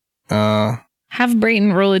Have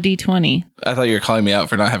Brayton roll a d20. I thought you were calling me out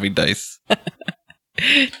for not having dice.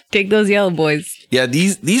 Take those yellow boys. Yeah,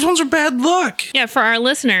 these ones are bad luck. Yeah, for our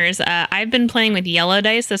listeners, I've been playing with yellow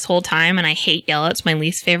dice this whole time, and I hate yellow. It's my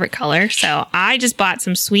least favorite color. So I just bought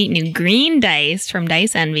some sweet new green dice from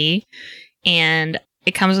Dice Envy, and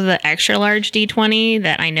it comes with an extra large D20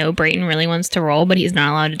 that I know Brayton really wants to roll, but he's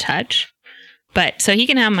not allowed to touch. But so he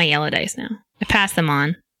can have my yellow dice now. I passed them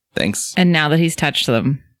on. Thanks. And now that he's touched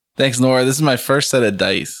them. Thanks, Nora. This is my first set of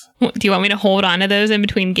dice. Do you want me to hold on to those in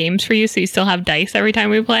between games for you so you still have dice every time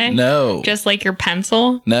we play? No. Just like your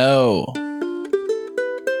pencil? No.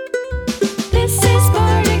 This is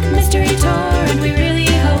Bardic Mystery Tour, and we really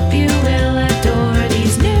hope you will adore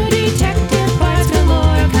these new detective bards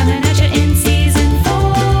galore coming at you in season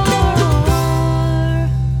 4.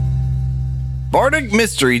 Bardic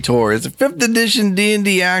Mystery Tour is a 5th edition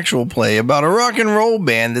D&D actual play about a rock and roll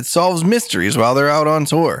band that solves mysteries while they're out on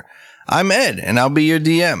tour. I'm Ed, and I'll be your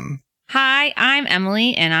DM. Hi, I'm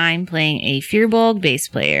Emily, and I'm playing a Fearbolg bass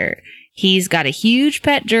player. He's got a huge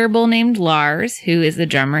pet gerbil named Lars, who is the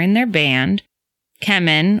drummer in their band.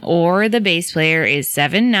 Kemen, or the bass player, is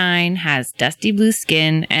 7'9", has dusty blue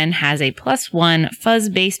skin, and has a +1 fuzz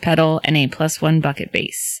bass pedal and a +1 bucket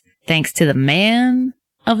bass. Thanks to the man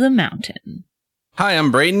of the mountain. Hi,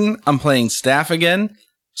 I'm Brayton. I'm playing Staff again.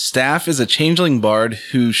 Staff is a changeling bard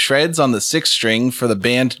who shreds on the 6th string for the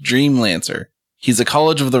band Dreamlancer. He's a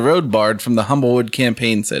College of the Road bard from the Humblewood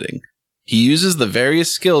campaign setting. He uses the various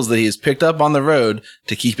skills that he has picked up on the road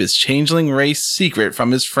to keep his changeling race secret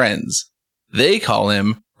from his friends. They call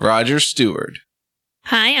him Roger Stewart.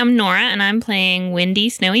 Hi, I'm Nora, and I'm playing Windy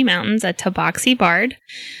Snowy Mountains, a Tabaxi bard.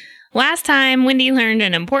 Last time, Windy learned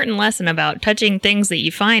an important lesson about touching things that you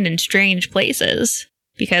find in strange places,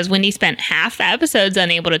 because Windy spent half the episodes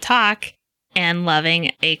unable to talk and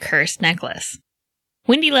loving a cursed necklace.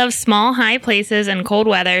 Windy loves small, high places and cold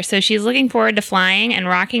weather, so she's looking forward to flying and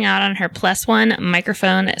rocking out on her +1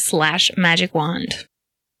 microphone/magic wand.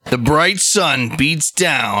 The bright sun beats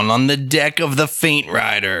down on the deck of the Faint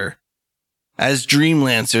Rider as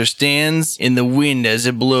Dreamlancer stands in the wind as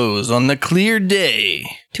it blows on the clear day.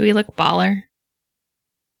 Do we look baller?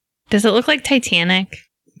 Does it look like Titanic?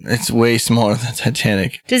 It's way smaller than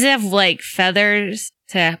Titanic. Does it have, like, feathers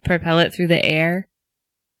to propel it through the air?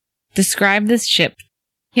 Describe this ship.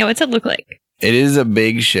 Yeah, what's it look like? It is a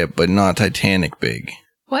big ship, but not Titanic big.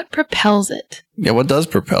 What propels it? Yeah, what does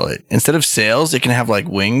propel it? Instead of sails, it can have, like,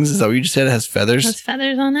 wings. Is that what you just said? It has feathers? Has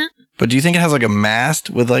feathers on it? But do you think it has, like, a mast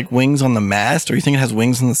with, like, wings on the mast? Or you think it has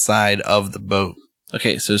wings on the side of the boat?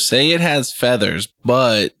 Okay, so say it has feathers,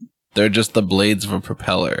 but they're just the blades of a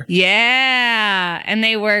propeller. Yeah, and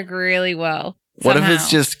they work really well. What if somehow. it's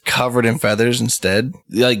just covered in feathers instead?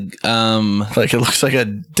 Like Like it looks like a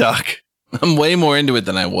duck. I'm way more into it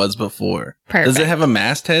than I was before. Perfect. Does it have a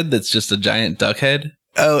masthead that's just a giant duck head?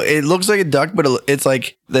 Oh, it looks like a duck, but it's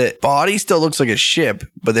like the body still looks like a ship,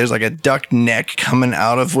 but there's like a duck neck coming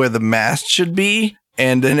out of where the mast should be.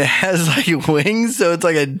 And then it has like wings. So it's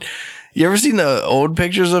like you ever seen the old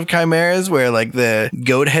pictures of chimeras where like the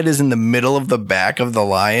goat head is in the middle of the back of the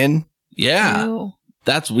lion? Yeah. Ew.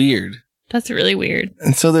 That's weird. That's really weird.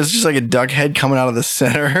 And so there's just like a duck head coming out of the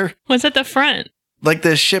center. What's at the front? Like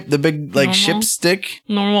the ship, the big like Normal? ship stick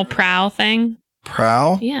Normal prow thing?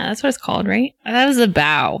 prow. Yeah, that's what it's called, right? That was the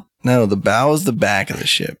bow. No, the bow is the back of the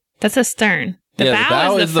ship. That's a stern. The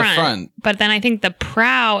bow is the front. But then I think the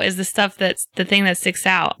prow is the stuff that's the thing that sticks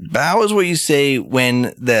out. Bow is what you say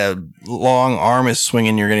when the long arm is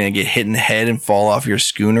swinging, you're going to get hit in the head and fall off your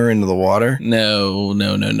schooner into the water. No.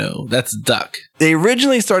 That's duck. They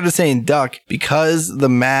originally started saying duck because the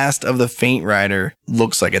mast of the Faint Rider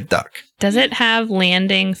looks like a duck. Does it have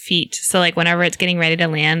landing feet? So like whenever it's getting ready to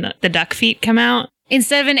land, the duck feet come out?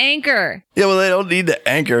 Instead of an anchor. Yeah, well, they don't need to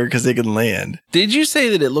anchor because they can land. Did you say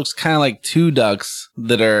that it looks kind of like two ducks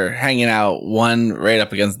that are hanging out, one right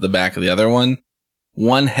up against the back of the other one?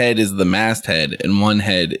 One head is the masthead and one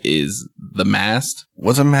head is the mast.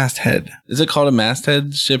 What's a masthead? Is it called a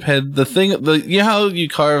masthead? Ship head? The thing, you know how you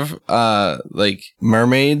carve, like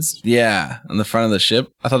mermaids? Yeah, on the front of the ship?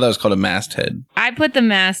 I thought that was called a masthead. I put the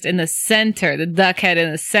mast in the center, the duck head in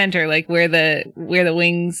the center, like where the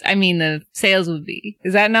wings, the sails would be.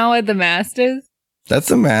 Is that not what the mast is? That's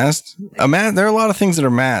the mast. There are a lot of things that are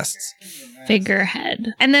masts.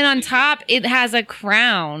 Figurehead. And then on top, it has a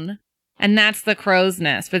crown. And that's the crow's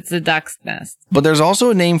nest, but it's a duck's nest. But there's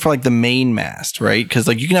also a name for like the main mast, right? Because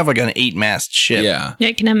like you can have like an 8-mast ship. Yeah. Yeah,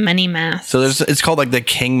 it can have many masts. So it's called like the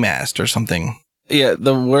king mast or something. Yeah,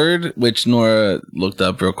 the word which Nora looked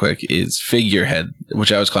up real quick is figurehead,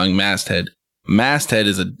 which I was calling masthead. Masthead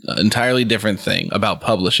is an entirely different thing about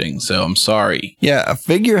publishing, so I'm sorry. Yeah, a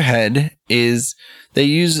figurehead is, they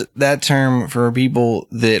use that term for people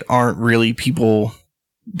that aren't really people,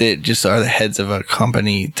 that just are the heads of a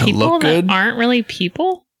company to People look that good. aren't really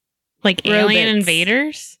people? Like alien Robots.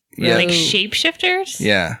 invaders? Yeah. Like shapeshifters?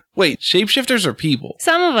 Yeah. Wait, shapeshifters are people.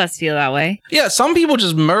 Some of us feel that way. Yeah, some people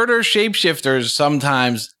just murder shapeshifters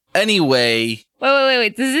sometimes anyway.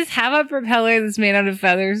 Wait. Does this have a propeller that's made out of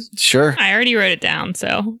feathers? Sure. I already wrote it down,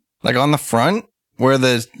 so. Like on the front where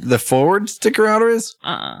the forward sticker outer is?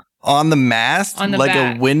 On the mast? On the like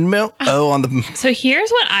back. a windmill? Oh, on the So here's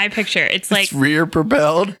what I picture. It's like it's rear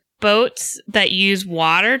propelled. boats that use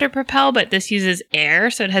water to propel, but this uses air.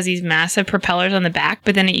 So it has these massive propellers on the back,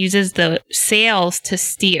 but then it uses the sails to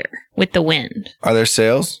steer with the wind. Are there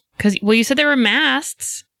sails? Because, well, you said there were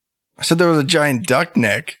masts. I said there was a giant duck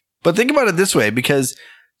neck. But think about it this way, because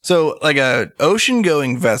so like a ocean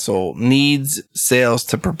going vessel needs sails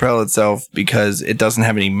to propel itself because it doesn't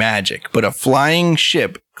have any magic. But a flying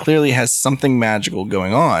ship clearly has something magical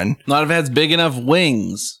going on. Not if it has big enough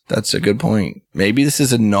wings. That's a good point. Maybe this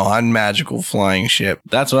is a non-magical flying ship.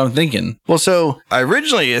 That's what I'm thinking. Well, so I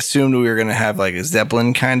originally assumed we were going to have like a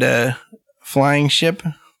Zeppelin kind of flying ship,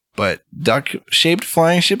 but duck-shaped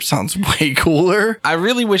flying ship sounds way cooler. I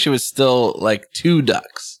really wish it was still like 2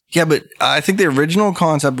 ducks. Yeah, but I think the original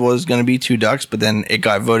concept was going to be 2 ducks, but then it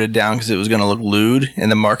got voted down because it was going to look lewd,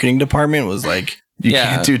 and the marketing department was like, you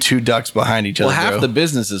Yeah. can't do 2 ducks behind each Well, other. half bro. the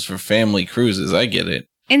business is for family cruises. I get it.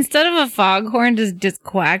 Instead of a foghorn, just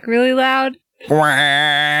quack really loud.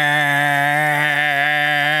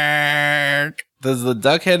 Does the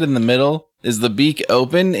duck head in the middle, is the beak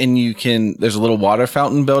open and there's a little water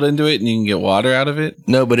fountain built into it and you can get water out of it?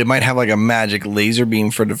 No, but it might have like a magic laser beam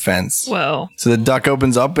for defense. Whoa. So the duck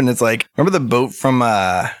opens up and it's like, remember the boat from,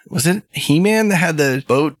 was it He-Man that had the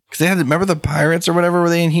boat? Because they had, remember the pirates or whatever, were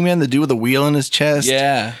they in He-Man? The dude with the wheel in his chest?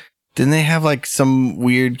 Yeah. Didn't they have like some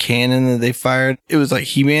weird cannon that they fired? It was like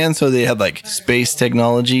He-Man, so they had like space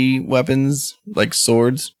technology weapons, like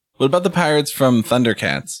swords. What about the pirates from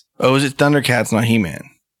Thundercats? Oh, was it Thundercats, not He-Man?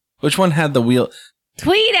 Which one had the wheel?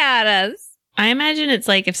 Tweet at us. I imagine it's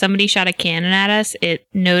like if somebody shot a cannon at us, it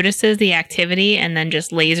notices the activity and then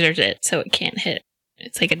just lasers it so it can't hit.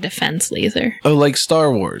 It's like a defense laser. Oh, like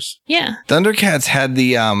Star Wars. Yeah. Thundercats had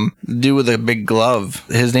the dude with a big glove.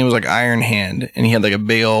 His name was like Iron Hand, and he had like a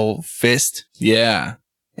big old fist, Yeah.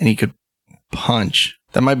 and he could punch.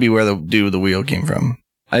 That might be where the dude with the wheel came from.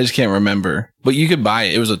 I just can't remember. But you could buy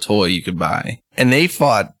it. It was a toy you could buy. And they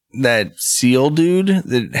fought that seal dude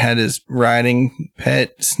that had his riding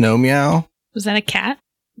pet, Snow Meow. Was that a cat?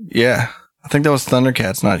 Yeah. I think that was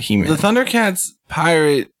Thundercats, not He-Man. The Thundercats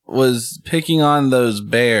pirate was picking on those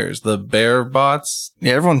bears, the bear bots,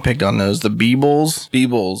 Yeah, everyone picked on those. The Beebles.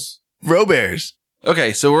 Beebles. Robears.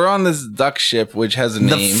 Okay, so we're on this duck ship, which has a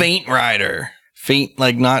The name. Faint Rider. Faint,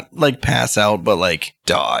 like not like pass out, but like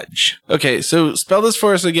dodge. Okay, so spell this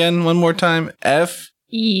for us again one more time.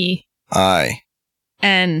 E I.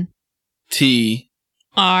 And F-T.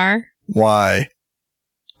 R. Y.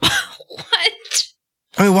 What?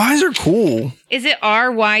 I mean, Y's are cool. is it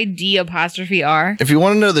RYD''R? If you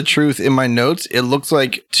want to know the truth, in my notes, it looks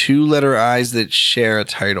like 2-letter I's that share a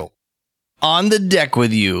title. On the deck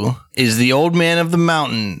with you is the old man of the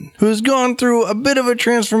mountain, who has gone through a bit of a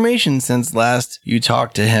transformation since last you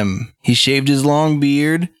talked to him. He shaved his long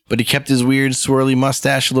beard, but he kept his weird swirly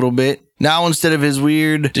mustache a little bit. Now, instead of his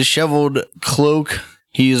weird disheveled cloak,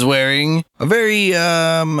 he is wearing a very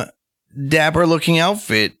dapper looking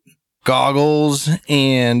outfit. Goggles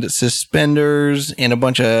and suspenders and a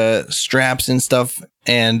bunch of straps and stuff.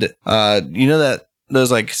 And you know that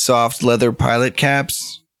those like soft leather pilot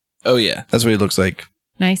caps? Oh, yeah. That's what he looks like.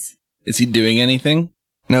 Nice. Is he doing anything?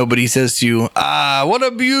 No, but he says to you, what a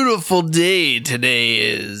beautiful day today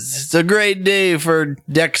is. It's a great day for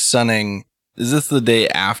deck sunning. Is this the day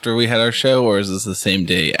after we had our show, or is this the same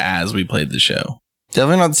day as we played the show?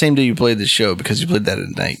 Definitely not the same day you played the show because you played that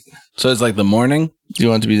at night. So it's like the morning? Do you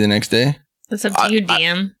want it to be the next day? That's up to you,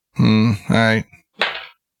 DM. All right.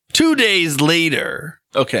 2 days later.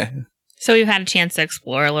 Okay. So we've had a chance to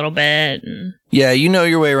explore a little bit. And Yeah, you know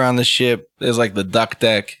your way around the ship. There's like the duck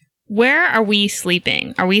deck. where are we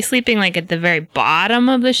sleeping? Are we sleeping like at the very bottom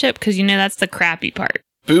of the ship? Because you know that's the crappy part.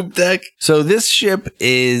 Boop deck. So this ship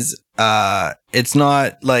is it's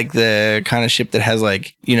not like the kind of ship that has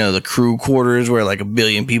like, you know, the crew quarters where like 1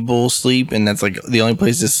 billion people sleep and that's like the only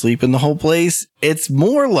place to sleep in the whole place. It's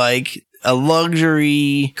more like a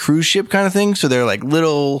luxury cruise ship kind of thing. So they're like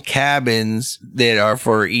little cabins that are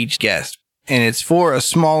for each guest. And it's for a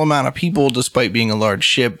small amount of people despite being a large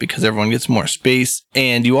ship because everyone gets more space.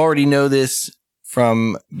 And you already know this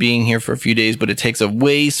from being here for a few days, but it takes a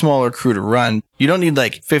way smaller crew to run. You don't need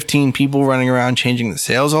like 15 people running around changing the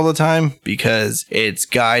sails all the time because it's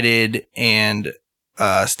guided and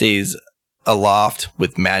stays aloft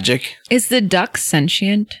with magic. Is the duck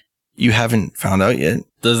sentient? You haven't found out yet.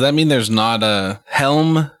 Does that mean there's not a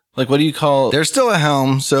helm? Like, what do you call? There's still a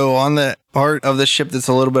helm. So on the part of the ship that's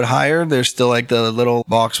a little bit higher, there's still like the little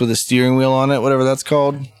box with a steering wheel on it, whatever that's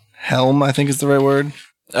called. Helm, I think is the right word.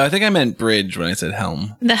 I think I meant bridge when I said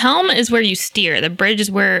helm. The helm is where you steer. The bridge is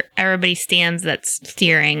where everybody stands that's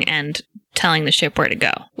steering and telling the ship where to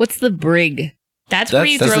go. What's the brig? That's where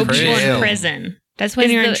you That's throw the people in jail. prison. That's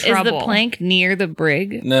when you're in trouble. Is the plank near the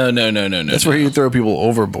brig? No. That's where you throw people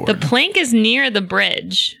overboard. The plank is near the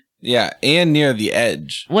bridge. Yeah, and near the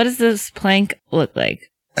edge. What does this plank look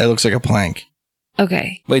like? It looks like a plank.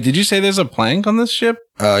 Okay. Wait, did you say there's a plank on this ship?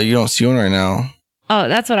 You don't see one right now. Oh,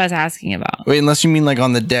 that's what I was asking about. Wait, unless you mean like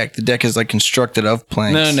on the deck. The deck is like constructed of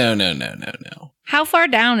planks. No. How far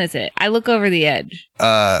down is it? I look over the edge.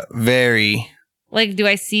 Very. Like, do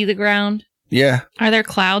I see the ground? Yeah. Are there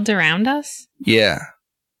clouds around us? Yeah.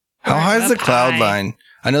 How Or high is the up cloud high? line?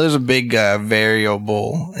 I know there's a big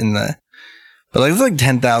variable in the, but like it's like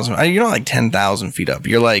 10,000. You're not like 10,000 feet up.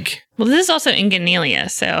 You're like, Well, this is also in Ganelia,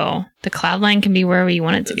 so the cloud line can be wherever you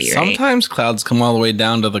want it to be, right? Sometimes clouds come all the way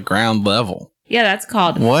down to the ground level. Yeah, that's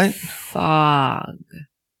called what? fog.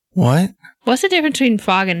 What? What's the difference between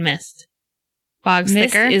fog and mist? Fog's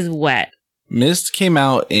Mist thicker? is wet. Mist came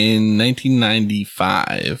out in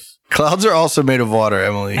 1995. Clouds are also made of water,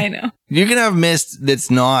 Emily. I know. You can have mist that's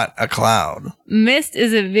not a cloud. Mist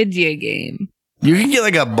is a video game. You can get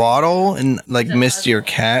like a bottle and like mist your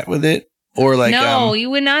cat with it. Or like, no, you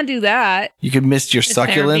would not do that. you could mist your If they're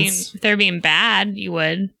succulents. if they're being bad, you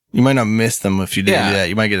would. You might not miss them if you did Yeah. that.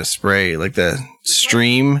 You might get a spray, like the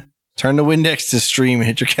stream. Turn the Windex to stream and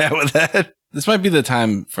hit your cat with that. This might be the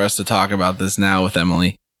time for us to talk about this now with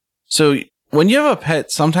Emily. So, when you have a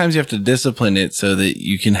pet, sometimes you have to discipline it so that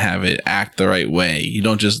you can have it act the right way. You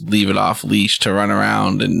don't just leave it off leash to run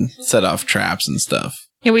around and set off traps and stuff.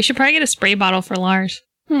 Yeah, we should probably get a spray bottle for Lars.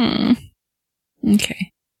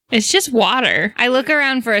 Okay. It's just water. I look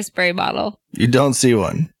around for a spray bottle. You don't see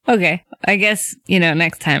one. Okay. I guess,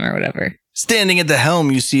 next time or whatever. Standing at the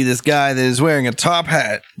helm, you see this guy that is wearing a top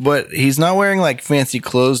hat, but he's not wearing like fancy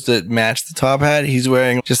clothes that match the top hat. He's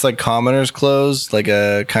wearing just like commoner's clothes, like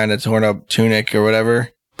a kind of torn up tunic or whatever.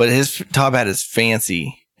 But his top hat is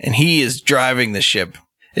fancy and he is driving the ship.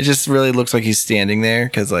 It just really looks like he's standing there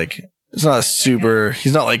because like it's not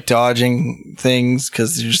he's not like dodging things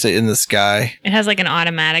because you're just in the sky. It has like an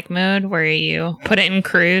automatic mode where you put it in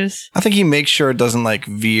cruise. I think he makes sure it doesn't like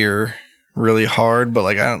veer really hard, but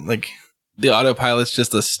like I don't like. The autopilot's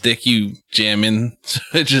just a stick you jam in, so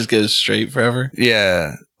it just goes straight forever.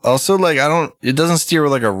 Yeah. Also, like, it doesn't steer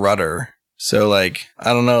with like a rudder. So, like,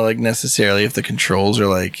 I don't know, like, necessarily if the controls are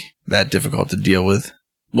like that difficult to deal with.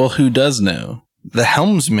 Well, who does know? The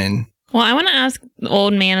helmsman. Well, I want to ask the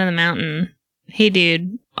old man of the mountain. Hey,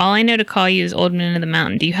 dude, all I know to call you is old man of the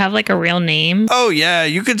mountain. Do you have like a real name? Oh, yeah.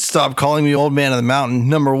 You could stop calling me old man of the mountain.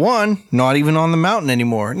 Number one, not even on the mountain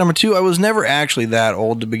anymore. Number two, I was never actually that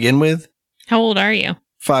old to begin with. How old are you?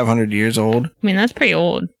 500 years old. I mean, that's pretty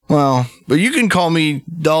old. Well, but you can call me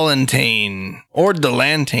Dallantane or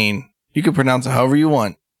Delantane. You can pronounce it however you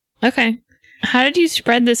want. Okay. How did you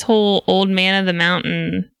spread this whole old man of the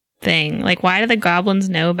mountain thing? Like, why do the goblins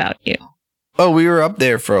know about you? Oh, we were up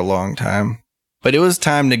there for a long time. But it was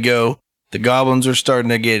time to go. The goblins were starting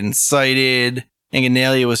to get incited. And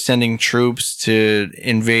Ganelia was sending troops to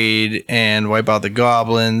invade and wipe out the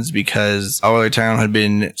goblins because our town had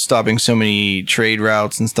been stopping so many trade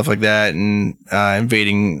routes and stuff like that and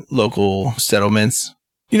invading local settlements.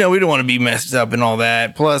 We don't want to be messed up and all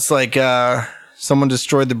that. Plus, like, someone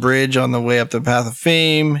destroyed the bridge on the way up the Path of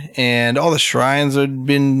Fame and all the shrines had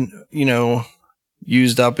been,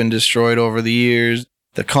 used up and destroyed over the years.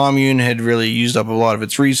 The commune had really used up a lot of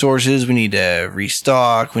its resources. We need to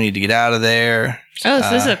restock. We need to get out of there. Oh, so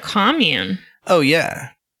this is a commune. Oh, yeah.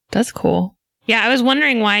 That's cool. Yeah, I was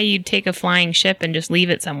wondering why you'd take a flying ship and just leave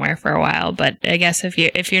it somewhere for a while. But I guess if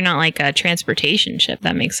you're not like a transportation ship,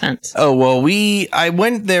 that makes sense. Oh, well, I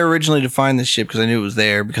went there originally to find the ship because I knew it was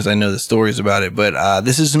there because I know the stories about it. But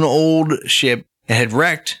this is an old ship. It had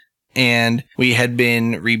wrecked and we had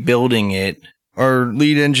been rebuilding it. Our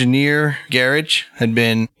lead engineer, Garrich, had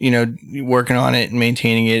been, working on it and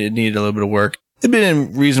maintaining it. It needed a little bit of work. It'd been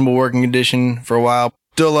in reasonable working condition for a while.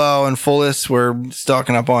 Dolo and Fullest were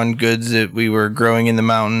stocking up on goods that we were growing in the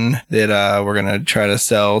mountain that we're gonna try to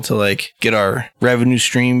sell to like get our revenue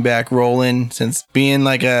stream back rolling, since being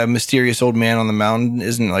like a mysterious old man on the mountain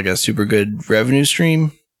isn't like a super good revenue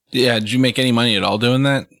stream. Yeah, did you make any money at all doing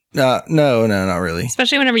that? No, not really.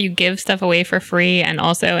 Especially whenever you give stuff away for free and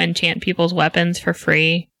also enchant people's weapons for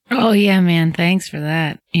free. Oh, yeah, man. Thanks for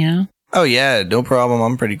that. You know? Oh yeah, no problem.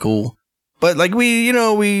 I'm pretty cool. But like we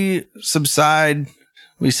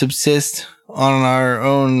subsist on our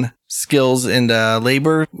own skills and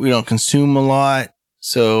labor. We don't consume a lot.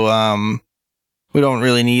 So we don't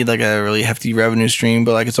really need like a really hefty revenue stream,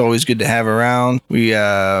 but like it's always good to have around. We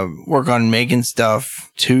work on making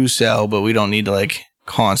stuff to sell, but we don't need to like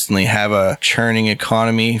constantly have a churning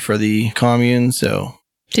economy for the commune. So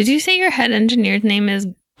Did you say your head engineer's name is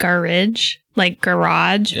Garage? Like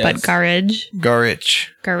garage, Yes. but Garage? Garich.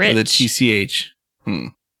 Garage. With a TCH.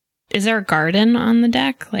 Is there a garden on the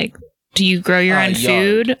deck? Like, do you grow your own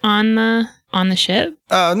Yard. food on the ship?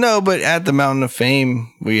 No, but at the Mountain of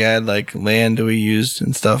Fame, we had like land that we used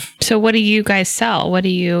and stuff. So what do you guys sell? What do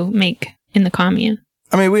you make in the commune?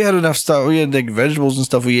 I mean, we had enough stuff. We had like vegetables and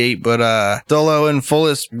stuff we ate, but Dolo and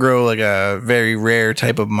Fullest grow like a very rare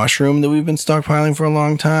type of mushroom that we've been stockpiling for a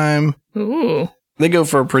long time. Ooh. They go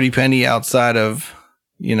for a pretty penny outside of,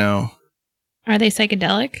 Are they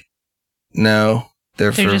psychedelic? no.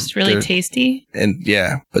 They're just really tasty. And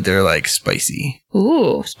yeah, but they're like spicy.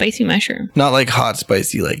 Ooh, spicy mushroom. Not like hot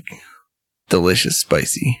spicy, like delicious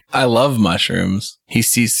spicy. I love mushrooms. He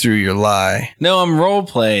sees through your lie. No, I'm role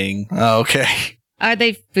playing. Oh, okay. Are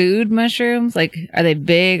they food mushrooms? Like, are they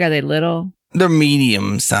big? Are they little? They're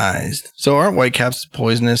medium sized. So aren't whitecaps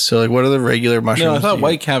poisonous? So like, what are the regular mushrooms? No, I thought you-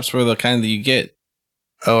 whitecaps were the kind that you get.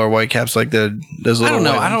 Oh, are whitecaps like those little? I don't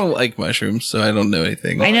know. white I ones? don't like mushrooms, so I don't know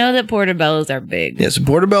anything. I know that portobellos are big. Yeah, so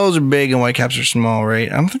portobellos are big and whitecaps are small, right?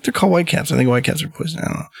 I don't think they're called whitecaps. I think whitecaps are poison. I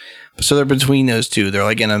don't know. So they're between those two. They're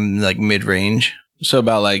like in a like mid range. So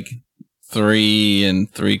about like 3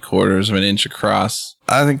 3/4 of an inch across.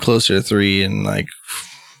 I think closer to 3 and like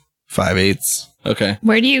 5/8. Okay.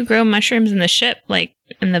 Where do you grow mushrooms in the ship? Like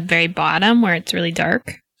in the very bottom where it's really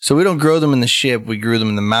dark? So we don't grow them in the ship. We grew them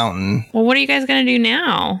in the mountain. Well, what are you guys going to do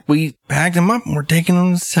now? We packed them up and we're taking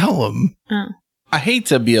them to sell them. Oh. I hate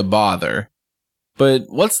to be a bother, but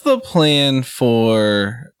what's the plan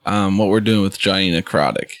for what we're doing with Johnny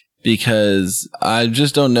Necrotic? Because I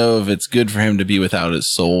just don't know if it's good for him to be without his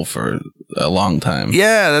soul for a long time.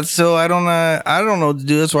 Yeah, that's so I don't know what to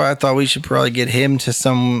do. That's why I thought we should probably get him to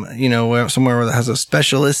somewhere where that has a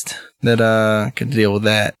specialist that can deal with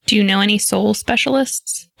that. Do you know any soul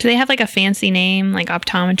specialists? Do they have like a fancy name, like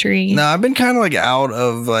optometry? No, I've been kind of like out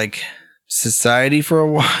of like society for a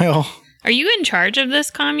while. Are you in charge of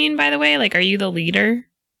this commune, by the way? Like, are you the leader?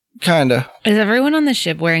 Kinda. Is everyone on the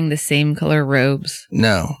ship wearing the same color robes?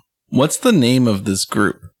 No. What's the name of this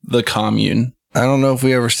group? The commune. I don't know if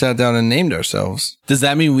we ever sat down and named ourselves. Does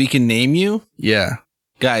that mean we can name you? Yeah.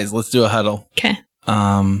 Guys, let's do a huddle. Okay.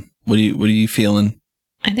 What are you feeling?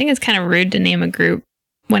 I think it's kind of rude to name a group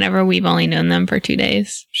whenever we've only known them for 2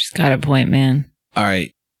 days. She's got a point, man. All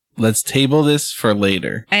right. Let's table this for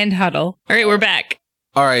later. And huddle. All right, we're back.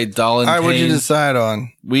 All right, Doll and All right, what'd you Payne, decide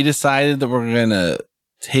on? we decided that we're going to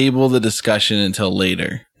table the discussion until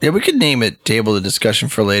later. Yeah, we could name it Table the Discussion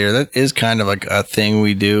for Later. That is kind of like a thing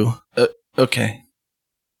we do. Okay.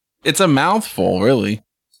 It's a mouthful, really.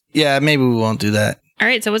 Yeah, maybe we won't do that. All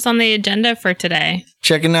right, so what's on the agenda for today?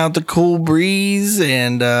 Checking out the cool breeze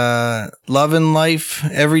and loving life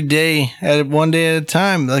every day, one day at a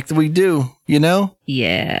time, like we do,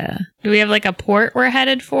 Yeah. Do we have like a port we're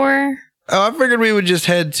headed for? Oh, I figured we would just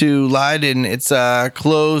head to Leiden. It's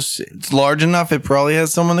close. It's large enough. It probably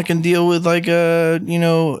has someone that can deal with like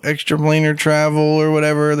extraplanar travel or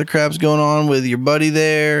whatever the crap's going on with your buddy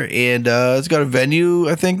there. And it's got a venue,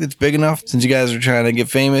 I think, that's big enough since you guys are trying to get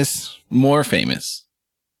famous. More famous.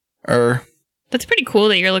 That's pretty cool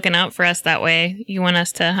that you're looking out for us that way. You want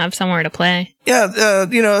us to have somewhere to play. Yeah,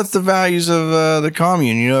 it's the values of the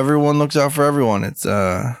commune. Everyone looks out for everyone. It's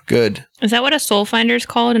good. Is that what a soul finder is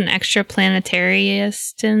called? An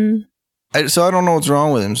extraplanetariist? So I don't know what's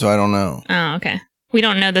wrong with him, so I don't know. Oh, okay. We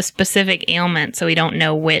don't know the specific ailment, so we don't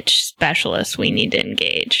know which specialist we need to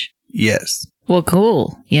engage. Yes. Well,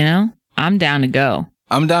 cool. I'm down to go.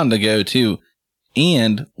 I'm down to go too.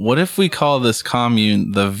 And what if we call this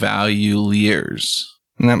commune the Valueliers?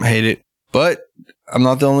 I hate it. But I'm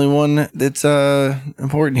not the only one that's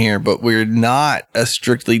important here. But we're not a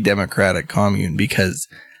strictly democratic commune because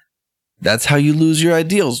that's how you lose your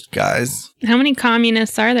ideals, guys. How many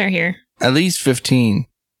communists are there here? At least 15.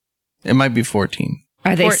 It might be 14.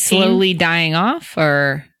 Are they 14? slowly dying off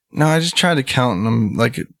or? No, I just tried to count them.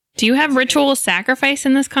 Like, Do you have ritual sacrifice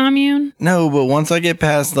in this commune? no, but once I get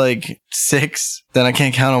past like 6, then I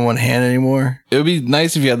can't count on one hand anymore. It would be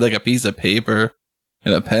nice if you had like a piece of paper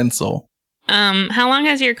and a pencil. How long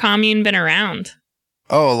has your commune been around?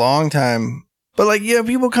 Oh, a long time. But like, yeah,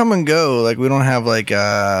 people come and go. Like, we don't have like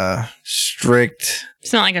a strict.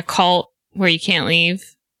 It's not like a cult where you can't leave.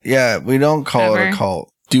 Yeah, we don't call it Ever. a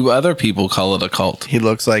cult. Do other people call it a cult? He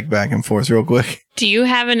looks like back and forth real quick. Do you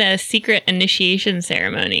have a secret initiation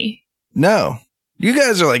ceremony? No, you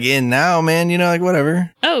guys are like in now, man. You know, like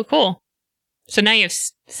whatever. Oh, cool. So now you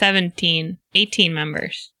have 18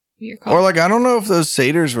 members. of Your cult. Or like, I don't know if those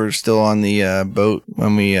satyrs were still on the boat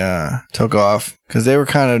when we took off because they were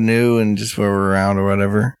kind of new and just were around or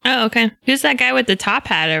whatever. Oh, okay. Who's that guy with the top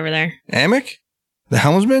hat over there? Amick, the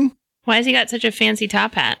helmsman, Why has he got such a fancy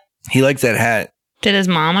top hat? he likes that hat. Did his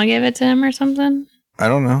mama give it to him or something? I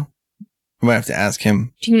don't know. I might have to ask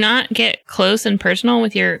him. Do you not get close and personal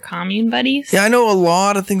with your commune buddies? Yeah, I know a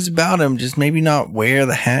lot of things about him, just maybe not where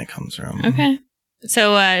the hat comes from. Okay.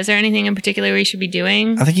 So, is there anything in particular we should be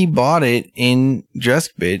doing? I think he bought it in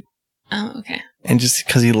Dreskbit, Oh, okay. and just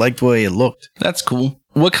because he liked the way it looked. That's cool.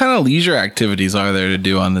 What kind of leisure activities are there to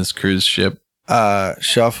do on this cruise ship?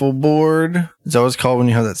 Shuffleboard. Is that what it's called when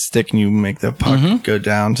you have that stick and you make the puck Mhm. go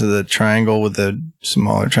down to the triangle with the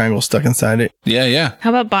smaller triangle stuck inside it? Yeah, yeah.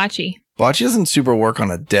 How about bocce? Bocce doesn't super work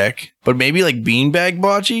on a deck, but maybe like beanbag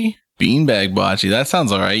bocce? Beanbag bocce. That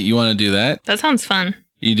sounds all right. You want to do that? That sounds fun.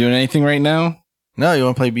 You doing anything right now? No, you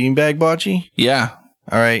want to play beanbag bocce? Yeah.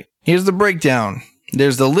 All right. Here's the breakdown.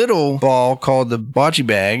 There's the little ball called the bocce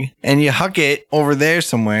bag, and you huck it over there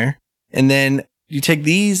somewhere. And then you take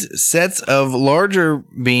these sets of larger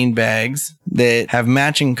bean bags that have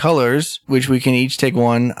matching colors, which we can each take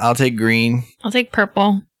one. I'll take green. I'll take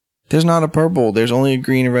purple. There's not a purple. There's only a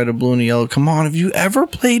green, a red, a blue, and a yellow. Come on. Have you ever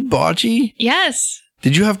played bocce? Yes.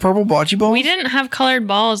 Did you have purple bocce balls? We didn't have colored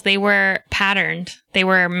balls. They were patterned. They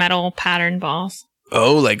were metal patterned balls.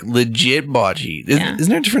 Oh, like legit bocce. Yeah. Isn't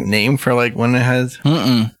there a different name for like when it has?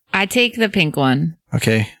 Mm-mm. I take the pink one.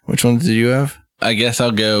 Okay. Which ones did you have? I guess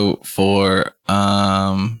I'll go for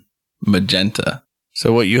magenta.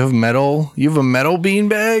 So what, you have metal? You have a metal bean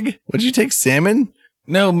bag? What did you take, salmon?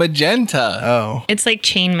 No, magenta. Oh, It's like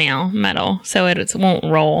chainmail metal, so it won't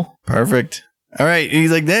roll. perfect. All right. And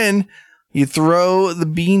he's like, then you throw the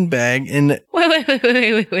bean bag in.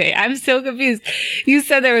 Wait. I'm so confused. You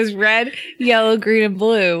said there was red, yellow, green, and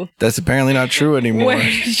blue. That's apparently not true anymore. Where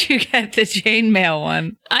did you get the chainmail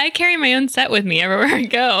one? I carry my own set with me everywhere I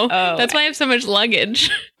go. Oh. That's why I have so much luggage.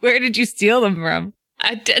 Where did you steal them from?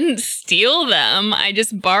 I didn't steal them. I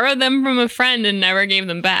just borrowed them from a friend and never gave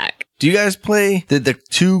them back. Do you guys play that the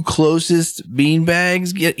two closest bean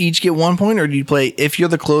bags each get 1 point? Or do you play if you're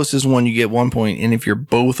the closest one, you get 1 point, and if you're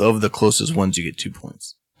both of the closest ones, you get 2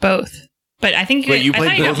 points? Both. But I think Wait, you I played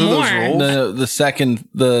thought you both got of those more. roles? No,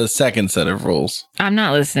 the second set of rules. I'm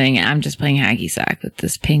not listening. I'm just playing hacky sack with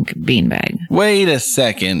this pink beanbag. Wait a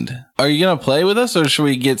second. Are you gonna play with us, or should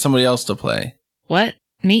we get somebody else to play? What?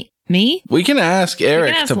 Me? We can ask We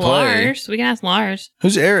Eric can ask to play. Lars. We can ask Lars.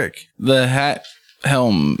 Who's Eric? The hat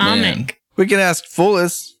helm man. Amick. We can ask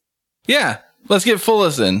Fullus. Yeah, let's get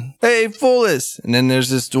Fullus in. Hey, Fullus. And then there's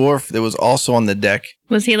this dwarf that was also on the deck.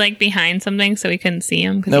 Was he like behind something so we couldn't see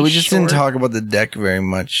him? 'Cause No, we he's just didn't short? talk about the deck very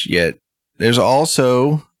much yet. There's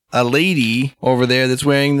also a lady over there that's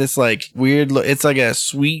wearing this like weird, it's like a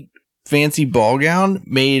sweet, fancy ball gown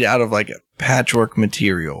made out of like a patchwork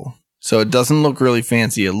material. So it doesn't look really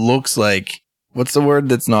fancy. It looks like, what's the word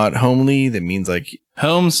that's not homely? That means like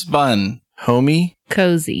Homespun. homey?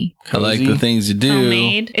 Cozy. I like Cozy? the things you do.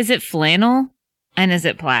 Homemade. Is it flannel? And is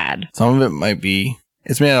it plaid? Some of it might be.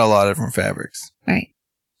 It's made out of a lot of different fabrics. Right.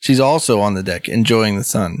 She's also on the deck enjoying the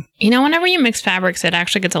sun. You know, whenever you mix fabrics, it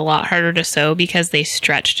actually gets a lot harder to sew because they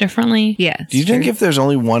stretch differently. Yes. Do you think if there's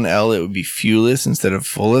only one L, it would be Fullus instead of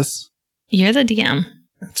Fullus? You're the DM.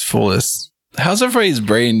 It's Fullus. How's everybody's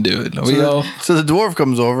brain doing? Are we all? So the dwarf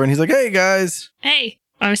comes over and he's like, hey guys. Hey,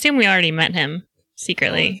 I assume we already met him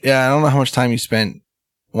secretly. Yeah, I don't know how much time you spent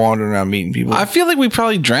wandering around meeting people. I feel like we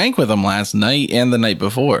probably drank with them last night and the night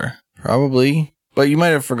before. Probably. But you might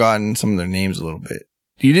have forgotten some of their names a little bit.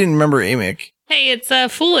 You didn't remember Amick. Hey, it's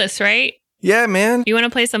Foolus, right? Yeah, man. You want to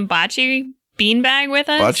play some bocce beanbag with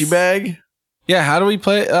us? Bocce bag. Yeah, how do we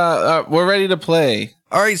play? We're ready to play.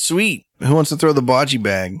 All right, sweet. Who wants to throw the bocce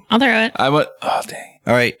bag? I'll throw it. I went. Oh dang!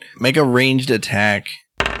 All right, make a ranged attack.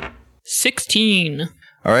 16.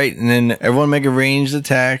 All right, and then everyone make a ranged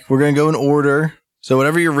attack. We're going to go in order. So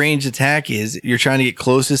whatever your ranged attack is, you're trying to get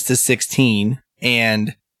closest to 16.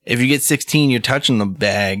 And If you get 16, you're touching the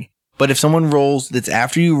bag. But if someone rolls that's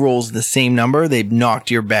after you rolls the same number, they've knocked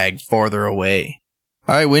your bag farther away.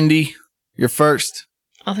 All right, Wendy, you're first.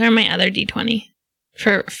 I'll throw my other d20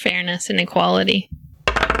 for fairness and equality.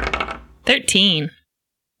 13.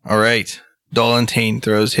 All right. Dolantane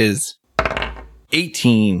throws his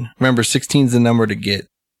 18. Remember, 16's the number to get.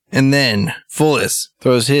 And then Fullis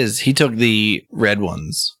throws his. He took the red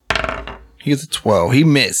ones. He gets a 12. He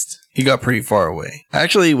missed. He got pretty far away.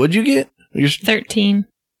 Actually, what'd you get? 13.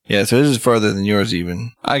 Yeah, so this is farther than yours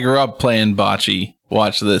even. I grew up playing bocce.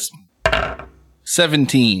 Watch this.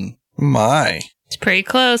 17. My. It's pretty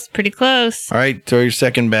close. Pretty close. All right, throw your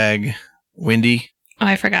second bag. Wendy. Oh,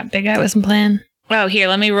 I forgot Big Eye wasn't playing. Oh, here,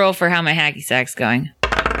 let me roll for how my hacky sack's going.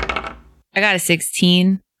 I got a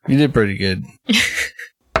 16. You did pretty good.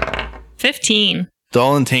 15.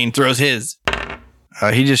 Dolantane throws his.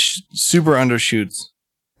 He just super undershoots.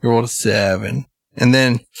 He rolled a 7. And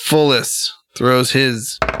then Fullis throws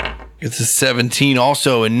his. Gets a 17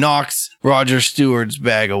 also and knocks Roger Stewart's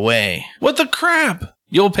bag away. What the crap?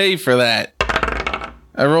 You'll pay for that.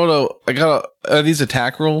 Are these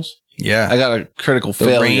attack rolls? Yeah. I got a critical The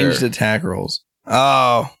failure. ranged attack rolls.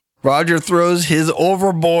 Oh. Roger throws his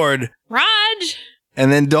overboard. Raj!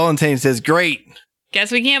 And then Dolantane says, great.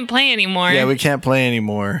 Guess we can't play anymore. Yeah, we can't play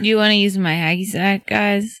anymore. You want to use my hacky sack,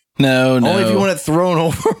 guys? No. Only if you want it thrown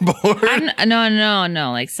overboard.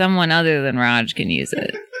 No. Like someone other than Raj can use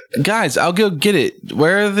it. Guys, Are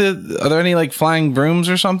there any like flying brooms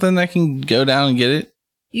or something that can go down and get it?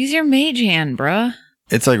 Use your mage hand, bruh.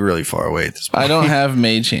 It's like really far away at this point. I don't have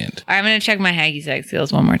mage hand. All right, I'm going to check my hacky sack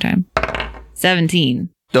skills one more time. 17.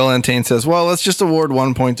 Dolantane says, well, let's just award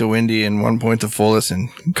 1 point to Wendy and 1 point to Fullis and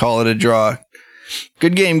call it a draw.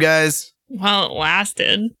 Good game, guys. Well, it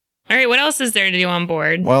lasted. All right, what else is there to do on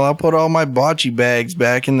board? Well, I'll put all my bocce bags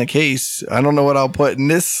back in the case. I don't know what I'll put in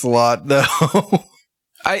this slot, though.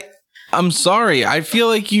 I'm sorry. I feel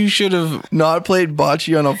like you should have. Not played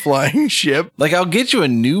bocce on a flying ship. Like, I'll get you a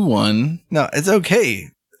new one. No, it's okay.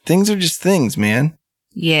 Things are just things, man.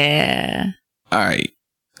 Yeah. All right.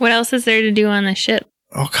 What else is there to do on the ship?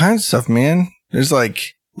 All kinds of stuff, man. There's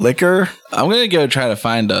like liquor. I'm going to go try to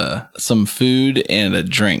find some food and a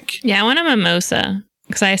drink. Yeah, I want a mimosa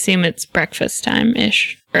because I assume it's breakfast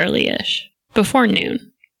time-ish, early-ish, before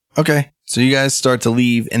noon. Okay. So you guys start to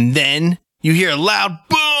leave, and then you hear a loud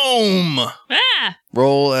boom. Ah!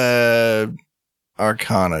 Roll a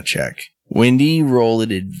Arcana check. Wendy, roll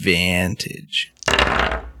at advantage.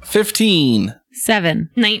 15. 7.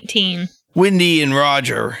 19. Wendy and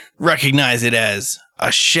Roger recognize it as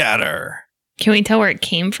a shatter. Can we tell where it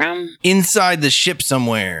came from? Inside the ship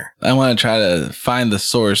somewhere. I want to try to find the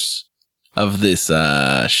source of this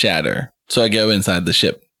shatter. So I go inside the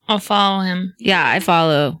ship. I'll follow him. Yeah, I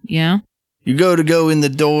follow, you know? You go in the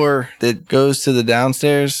door that goes to the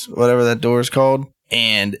downstairs, whatever that door is called.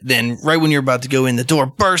 And then right when you're about to go in, the door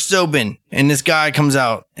bursts open and this guy comes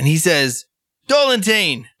out and he says,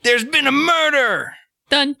 Dolantane, there's been a murder.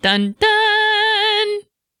 Dun, dun, dun!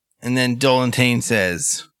 And then Dolantane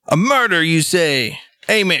says, a murder, you say?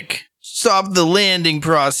 Amick, stop the landing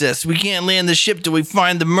process. We can't land the ship till we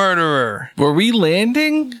find the murderer. Were we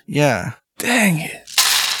landing? Yeah. Dang it.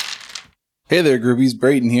 Hey there, groupies.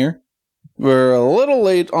 Brayden here. We're a little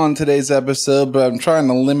late on today's episode, but I'm trying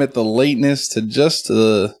to limit the lateness to just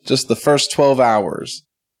the first 12 hours.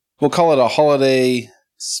 We'll call it a holiday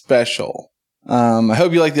special. I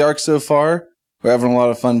hope you like the arc so far. We're having a lot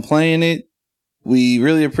of fun playing it. We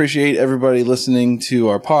really appreciate everybody listening to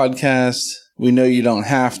our podcast. We know you don't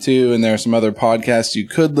have to, and there are some other podcasts you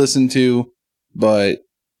could listen to, but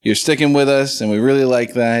you're sticking with us, and we really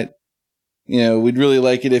like that. You know, we'd really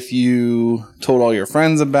like it if you told all your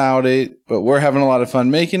friends about it, but we're having a lot of fun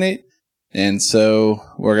making it, and so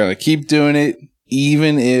we're going to keep doing it,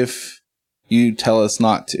 even if you tell us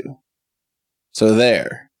not to. So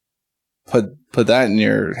there. Put that in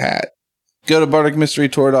your hat. Go to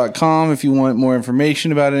BardicMysteryTour.com if you want more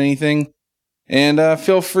information about anything. And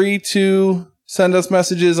feel free to send us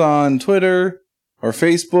messages on Twitter or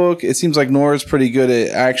Facebook. It seems like Nora's pretty good at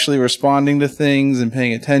actually responding to things and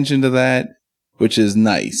paying attention to that, which is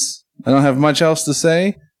nice. I don't have much else to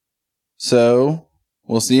say, so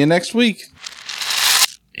we'll see you next week.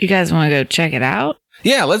 You guys want to go check it out?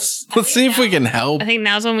 Yeah, let's see if we can help. I think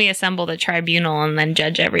now's when we assemble the tribunal and then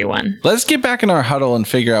judge everyone. Let's get back in our huddle and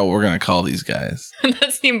figure out what we're going to call these guys.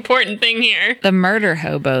 That's the important thing here. The murder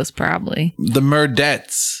hobos, probably. The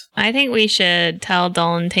Murdettes. I think we should tell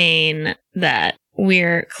Dolantane that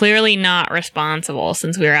we're clearly not responsible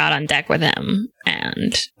since we were out on deck with him,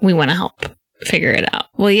 and we want to help figure it out.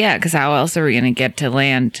 Well, yeah, because how else are we going to get to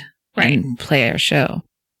land Right. and play our show?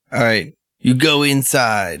 All right. You go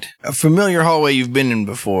inside. A familiar hallway you've been in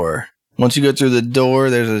before. Once you go through the door,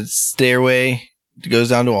 there's a stairway. It goes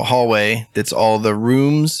down to a hallway that's all the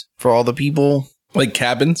rooms for all the people. Like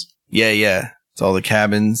cabins? Yeah. It's all the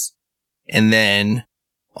cabins. And then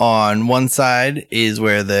on one side is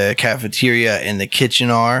where the cafeteria and the kitchen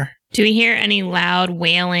are. Do we hear any loud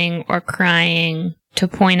wailing or crying to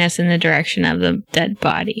point us in the direction of the dead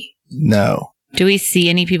body? No. Do we see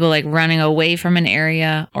any people like running away from an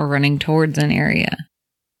area or running towards an area?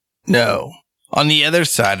 No. On the other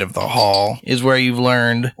side of the hall is where you've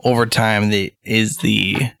learned over time that is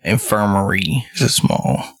the infirmary. It's a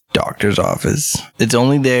small doctor's office. It's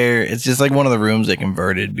only there. It's just like one of the rooms they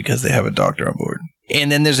converted because they have a doctor on board. And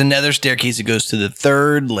then there's another staircase that goes to the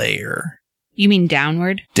third layer. You mean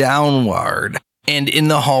downward? Downward. And in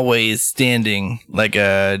the hallway is standing like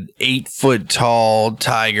a 8-foot tall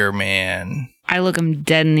tiger man I look him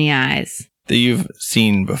dead in the eyes. that you've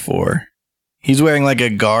seen before. He's wearing like a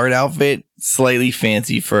guard outfit, slightly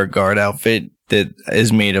fancy for a guard outfit that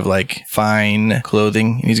is made of like fine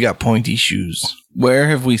clothing. And he's got pointy shoes. Where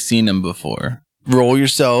have we seen him before? Roll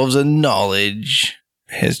yourselves a knowledge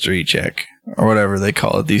history check or whatever they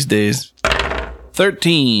call it these days.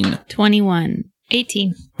 13. 21.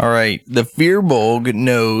 18. All right. The Firbolg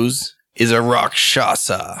nose is a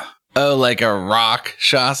Rakshasa. Oh, like a rock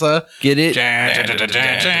shasa? Get it?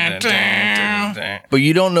 But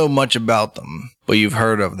you don't know much about them, but you've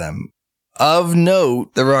heard of them. Of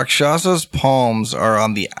note, the Rakshasa's palms are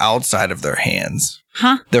on the outside of their hands.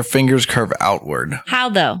 Huh? Their fingers curve outward. How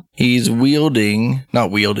though? He's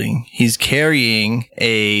he's carrying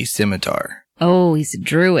a scimitar. Oh, he's a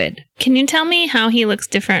druid. Can you tell me how he looks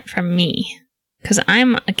different from me? Because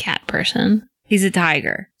I'm a cat person. He's a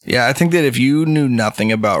tiger. Yeah, I think that if you knew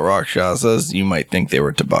nothing about Rakshasas, you might think they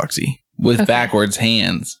were Tabaxi. With Okay. backwards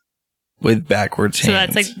hands. With backwards So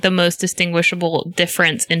hands. that's like the most distinguishable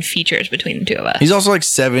difference in features between the two of us. He's also like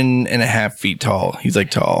 7.5 feet tall. He's like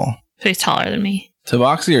tall. So he's taller than me.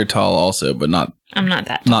 Tabaxi are tall also, but not I'm not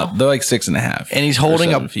that tall. they're like 6.5. And he's or holding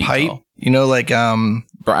a 7 feet pipe. tall. You know, like,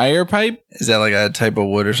 Briar pipe? is that like a type of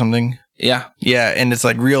wood or something? Yeah. Yeah, and it's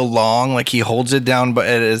like real long. Like he holds it down, but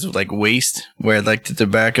at his like waist, where like the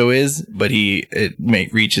tobacco is, but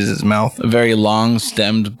reaches his mouth. A very long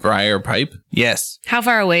stemmed briar pipe. Yes. How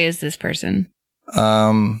far away is this person?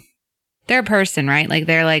 They're a person, right? Like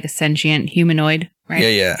they're like a sentient humanoid, right?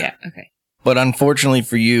 Yeah. Yeah, okay. But unfortunately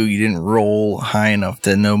for you, you didn't roll high enough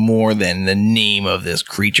to know more than the name of this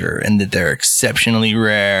creature and that they're exceptionally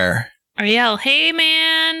rare. Or yell, hey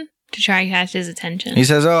man, to try and catch his attention. He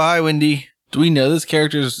says, "Oh, hi, Wendy. Do we know this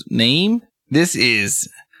character's name? This is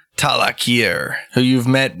Talakir, who you've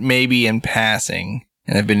met maybe in passing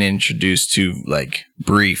and have been introduced to like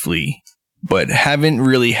briefly, but haven't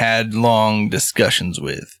really had long discussions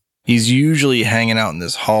with. He's usually hanging out in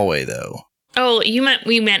this hallway, though." Oh, you meant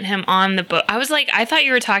we met him on the boat. I was like, I thought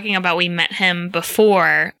you were talking about we met him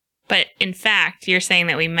before, but in fact, you're saying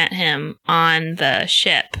that we met him on the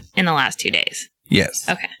ship in the last 2 days. Yes.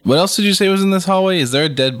 Okay. What else did you say was in this hallway? Is there a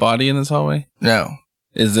dead body in this hallway? No.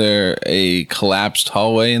 Is there a collapsed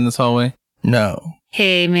hallway in this hallway? No.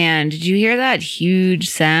 Hey man, did you hear that huge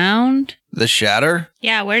sound? The shatter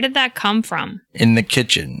Yeah, where did that come from? in the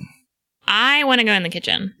kitchen. I want to go in the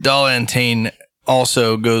kitchen. Dalantane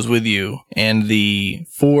also goes with you, and the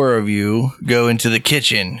 4 of you go into the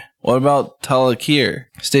kitchen. What about Talakir?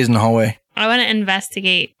 Stays in the hallway. I want to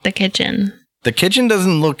investigate the kitchen. The kitchen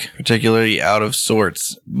doesn't look particularly out of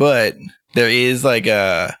sorts, but there is like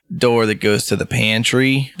a door that goes to the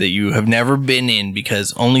pantry that you have never been in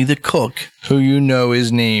because only the cook, who you know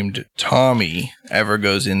is named Tommy, ever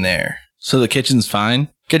goes in there. So the kitchen's fine?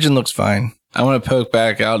 Kitchen looks fine. I want to poke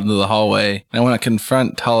back out into the hallway. I want to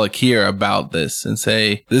confront Talakir about this and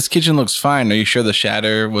say, this kitchen looks fine. Are you sure the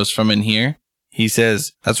shatter was from in here? He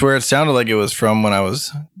says, "That's where it sounded like it was from when I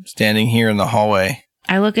was standing here in the hallway."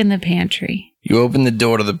 I look in the pantry. You open the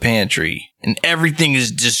door to the pantry, and everything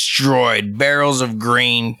is destroyed. Barrels of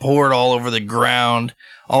grain poured all over the ground.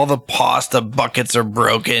 All the pasta buckets are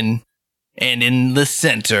broken. And in the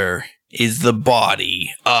center is the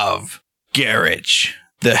body of Garrich,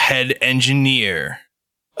 the head engineer.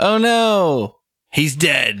 Oh no! He's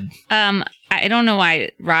dead. I don't know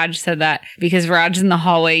why Raj said that because Raj's in the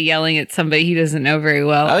hallway yelling at somebody he doesn't know very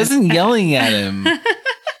well. I wasn't yelling at him.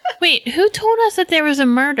 Wait, who told us that there was a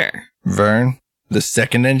murder? Vern, the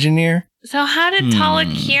second engineer? So how did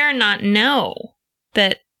Talakir not know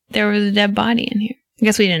that there was a dead body in here? I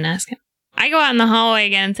guess we didn't ask him. I go out in the hallway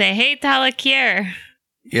again and say, hey, Talakir,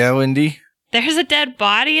 Yeah, Wendy? there's a dead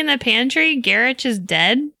body in the pantry? Garrich is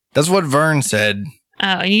dead? That's what Vern said.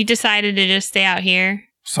 Oh, and you decided to just stay out here?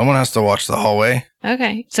 Someone has to watch the hallway.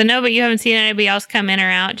 Okay. So no, but you haven't seen anybody else come in or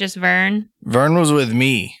out, just Vern? Vern was with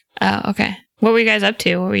me. Oh, okay. What were you guys up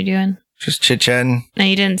to? What were you doing? Just chit-chatting. No,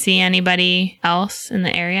 you didn't see anybody else in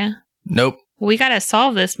the area? Nope. We gotta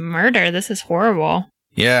solve this murder. This is horrible.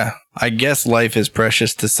 Yeah, I guess life is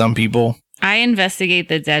precious to some people. I investigate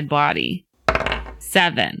the dead body.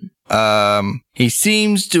 7. He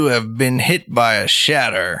seems to have been hit by a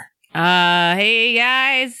shatter. Hey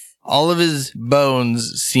guys. All of his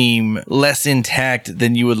bones seem less intact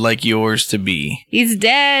than you would like yours to be. He's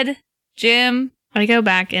dead. Jim. I go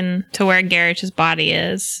back in to where Garrett's body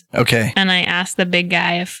is, Okay. and I ask the big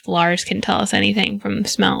guy if Lars can tell us anything from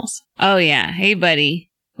smells. Oh yeah. Hey buddy.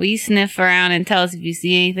 Will you sniff around and tell us if you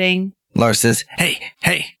see anything? Lars says, hey.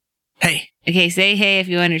 Okay, say hey if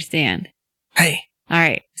you understand. Hey. All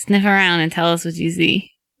right, sniff around and tell us what you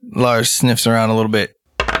see. Lars sniffs around a little bit.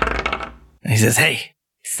 And he says, hey,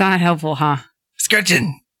 It's not helpful, huh?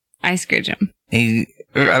 scratching. I scritch him. He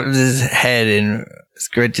rubs his head and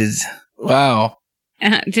scratches. Wow.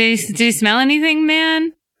 Do you smell anything,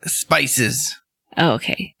 man? Spices. Oh,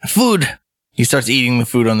 okay. Food. He starts eating the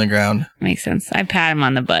food on the ground. Makes sense. I pat him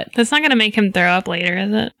on the butt. That's not gonna make him throw up later,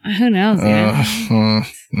 is it? Who knows, man?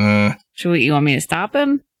 You want me to stop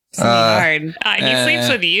him? It's gonna be hard. He sleeps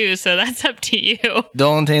with you, so that's up to you.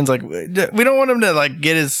 Dolantane's like, we don't want him to like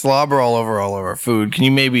get his slobber all over our food. Can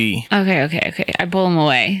you maybe? Okay. I pull him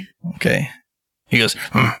away. Okay. He goes,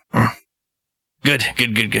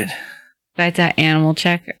 Good. That's that animal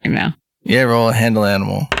check or no? Yeah, roll a handle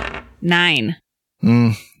animal. 9.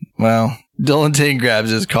 Well, Dolantane grabs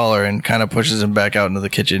his collar and kind of pushes him back out into the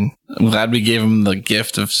kitchen. I'm glad we gave him the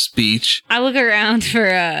gift of speech. I look around for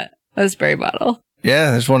a spray bottle.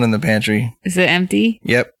 Yeah, there's one in the pantry. Is it empty?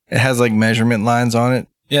 Yep. It has like measurement lines on it.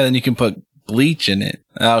 Yeah, then you can put bleach in it.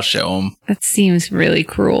 I'll show him. That seems really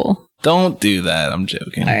cruel. Don't do that. I'm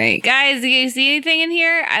joking. All right, guys, do you see anything in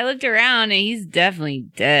here? I looked around and he's definitely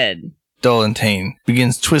dead. Dolantane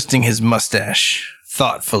begins twisting his mustache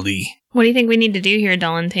thoughtfully. What do you think we need to do here,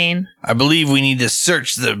 Dolantane? I believe we need to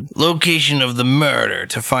search the location of the murder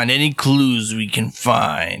to find any clues we can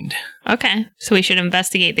find. Okay, so we should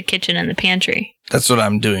investigate the kitchen and the pantry. That's what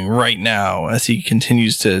I'm doing right now as he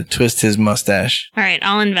continues to twist his mustache. All right,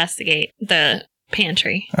 I'll investigate the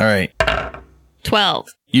pantry. All right. 12.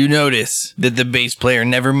 You notice that the bass player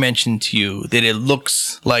never mentioned to you that it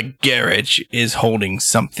looks like Garrett is holding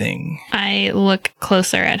something. I look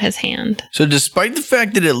closer at his hand. So despite the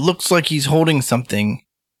fact that it looks like he's holding something,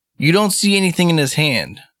 you don't see anything in his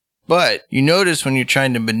hand. But you notice when you're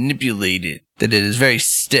trying to manipulate it that it is very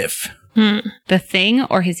stiff. The thing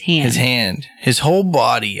or his hand? His hand. His whole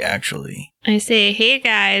body, actually. I say, hey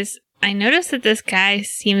guys, I noticed that this guy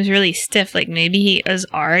seems really stiff, like maybe he is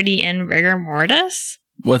already in rigor mortis?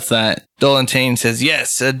 What's that? Dolantane says,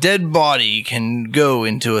 yes, a dead body can go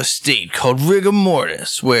into a state called rigor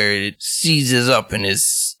mortis, where it seizes up and is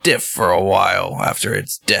stiff for a while after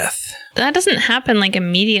its death. That doesn't happen like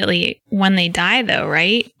immediately when they die though,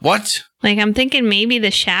 right? What? Like I'm thinking maybe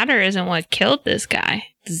the shatter isn't what killed this guy.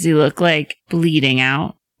 Does he look like bleeding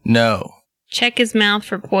out? No. Check his mouth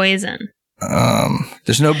for poison.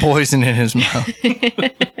 There's no poison in his mouth.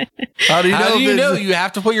 How do you know? You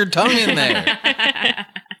have to put your tongue in there.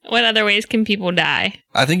 What other ways can people die?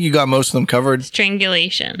 I think you got most of them covered.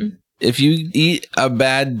 Strangulation. If you eat a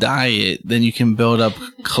bad diet, then you can build up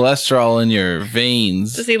cholesterol in your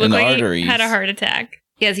veins Does he look and like arteries. he had a heart attack?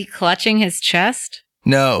 Yeah, is he clutching his chest?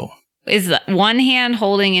 No. Is the one hand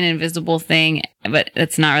holding an invisible thing, but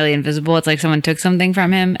it's not really invisible? It's like someone took something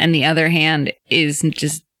from him, and the other hand is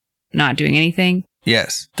just not doing anything?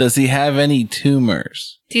 Yes. Does he have any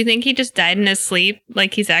tumors? Do you think he just died in his sleep?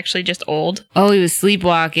 Like he's actually just old? Oh, he was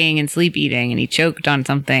sleepwalking and sleep eating, and he choked on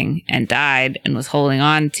something and died and was holding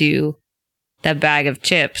on to that bag of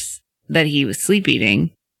chips that he was sleep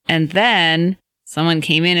eating. And then someone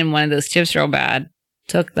came in and wanted those chips real bad,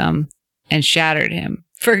 took them, and shattered him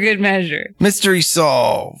for good measure. Mystery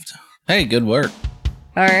solved. Hey, good work.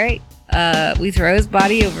 All right. We throw his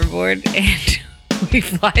body overboard and we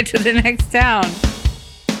fly to the next town.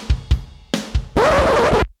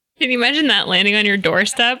 Can you imagine that landing on your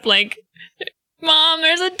doorstep? Like, Mom,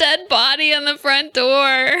 there's a dead body on the front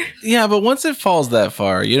door. Yeah, but once it falls that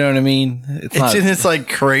far, you know what I mean? It's in this like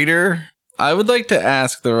crater. I would like to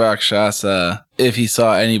ask the Rakshasa if he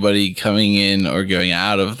saw anybody coming in or going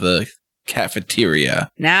out of the cafeteria.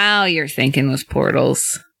 Now you're thinking with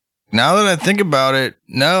portals. Now that I think about it,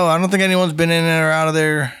 no, I don't think anyone's been in or out of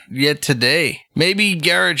there yet today. Maybe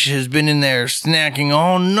Garrett has been in there snacking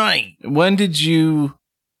all night. When did you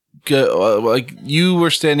go? Like, you were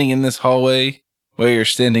standing in this hallway where you're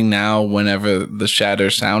standing now whenever the shatter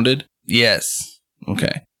sounded? Yes.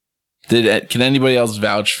 Okay. Can anybody else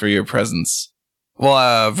vouch for your presence?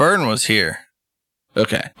 Well, Vern was here.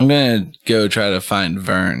 Okay. I'm going to go try to find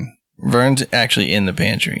Vern. Vern's actually in the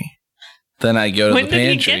pantry. Then I go to When the did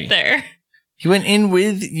pantry. he get there? He went in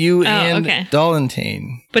with you and okay.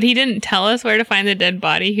 Dolantane. But he didn't tell us where to find the dead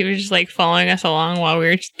body. He was just like following us along while we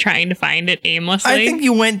were trying to find it aimlessly. I think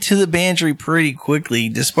you went to the pantry pretty quickly,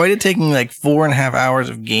 despite it taking like 4.5 hours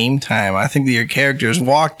of game time. I think that your characters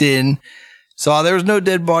walked in, saw there was no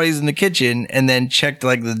dead bodies in the kitchen, and then checked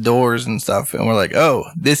like the doors and stuff. And we're like, oh,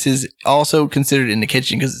 this is also considered in the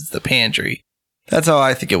kitchen because it's the pantry. That's how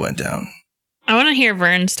I think it went down. I want to hear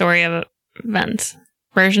Vern's story of events.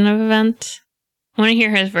 Version of events. I want to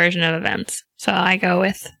hear his version of events. So I go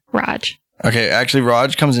with Raj. Okay, actually,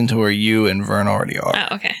 Raj comes into where you and Vern already are.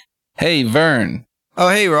 Oh, okay. Hey, Vern. Oh,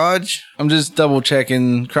 hey, Raj. I'm just double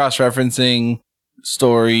checking, cross-referencing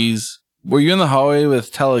stories. Were you in the hallway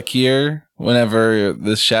with Telekir whenever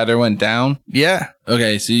the shatter went down? Yeah.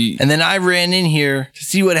 Okay, so And then I ran in here to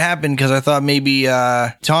see what happened because I thought maybe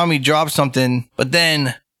Tommy dropped something. But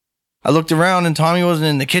then I looked around and Tommy wasn't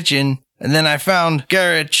in the kitchen. And then I found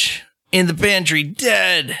Garrett in the pantry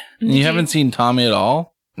dead. you haven't seen Tommy at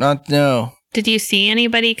all? No. Did you see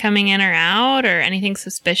anybody coming in or out or anything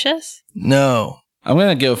suspicious? No. I'm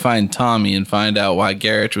going to go find Tommy and find out why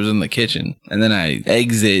Garrett was in the kitchen. And then I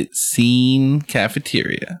exit scene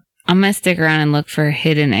cafeteria. I'm going to stick around and look for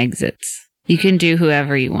hidden exits. You can do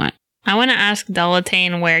whoever you want. I want to ask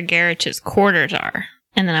Dolantane where Garrett's quarters are.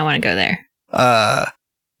 And then I want to go there.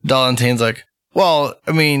 Dolantane's like, well,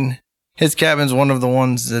 I mean, his cabin's one of the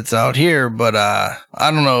ones that's out here, but I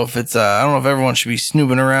don't know if everyone should be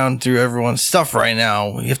snooping around through everyone's stuff right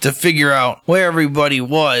now. We have to figure out where everybody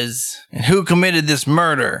was and who committed this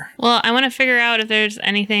murder. Well, I want to figure out if there's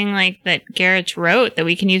anything like that Garrett wrote that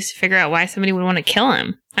we can use to figure out why somebody would want to kill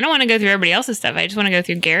him. I don't want to go through everybody else's stuff. I just want to go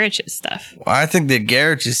through Garrett's stuff. Well, I think that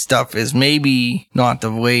Garrett's stuff is maybe not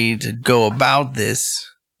the way to go about this.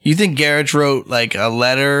 You think Garrett wrote like a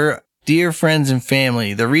letter? Dear friends and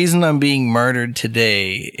family, the reason I'm being murdered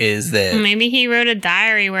today is that... Maybe he wrote a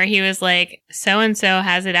diary where he was like, so-and-so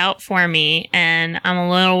has it out for me, and I'm a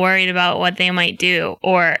little worried about what they might do.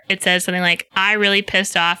 Or it says something like, I really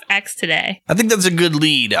pissed off X today. I think that's a good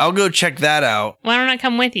lead. I'll go check that out. Why don't I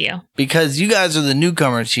come with you? Because you guys are the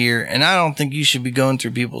newcomers here, and I don't think you should be going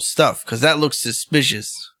through people's stuff, because that looks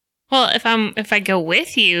suspicious. Well, if I go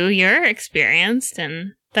with you, you're experienced,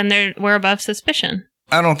 and then we're above suspicion.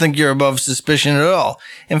 I don't think you're above suspicion at all.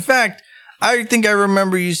 In fact, I think I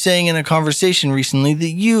remember you saying in a conversation recently that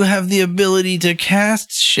you have the ability to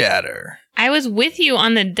cast Shatter. I was with you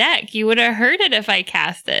on the deck. You would have heard it if I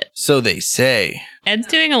cast it. So they say. Ed's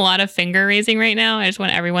doing a lot of finger raising right now. I just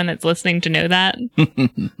want everyone that's listening to know that.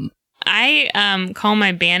 I call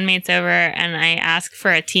my bandmates over and I ask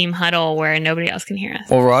for a team huddle where nobody else can hear us.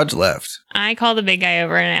 Well, Raj left. I call the big guy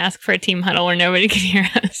over and I ask for a team huddle where nobody can hear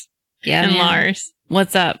us. Yeah, And man. Lars.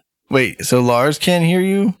 What's up? Wait, so Lars can't hear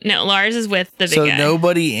you? No, Lars is with the big So guy.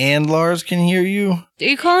 nobody and Lars can hear you? Are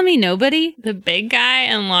you calling me nobody? The big guy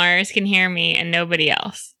and Lars can hear me and nobody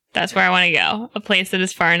else. That's where I want to go. A place that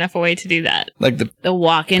is far enough away to do that. Like the... The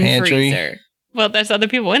walk-in Pantry? freezer. Well, there's other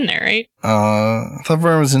people in there, right? I thought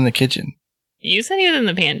Vern was in the kitchen. You said he was in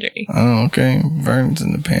the pantry. Oh, okay. Vern's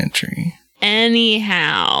in the pantry.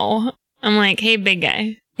 Anyhow, I'm like, hey, big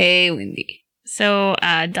guy. Hey, Wendy. So,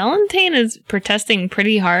 Dolantane is protesting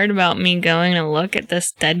pretty hard about me going to look at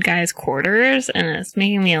this dead guy's quarters, and it's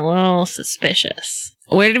making me a little suspicious.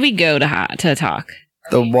 Where did we go to talk?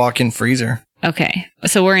 The walk-in freezer. Okay,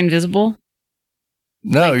 so we're invisible?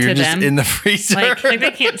 No, Like you're to just them? in the freezer. Like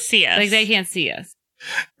they can't see us. Like they can't see us.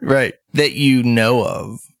 Right. That you know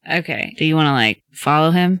of. Okay. Do you want to like follow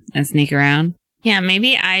him and sneak around? Yeah,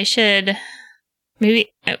 maybe I should. Maybe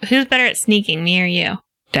who's better at sneaking, me or you?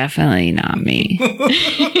 Definitely not me. All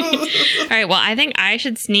right. Well, I think I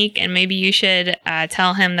should sneak, and maybe you should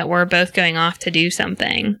tell him that we're both going off to do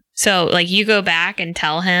something. So, like, you go back and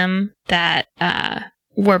tell him that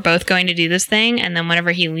we're both going to do this thing, and then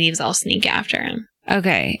whenever he leaves, I'll sneak after him.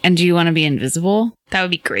 Okay. And do you want to be invisible? That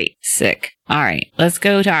would be great. Sick. All right. Let's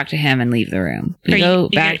go talk to him and leave the room. We Are you- go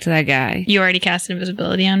you back get- to that guy. You already cast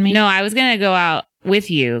invisibility on me. No, I was going to go out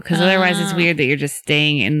with you because otherwise it's Oh. weird that you're just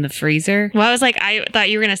staying in the freezer. Well, I was like, I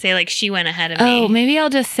thought you were gonna say like she went ahead of me. Oh, maybe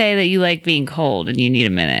I'll just say that you like being cold and you need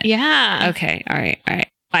a minute. Yeah. Okay. All right. All right.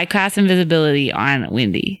 I cast invisibility on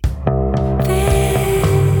Wendy.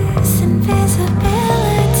 This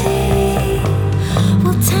invisibility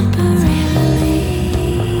will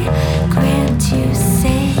temporarily grant you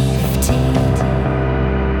safety.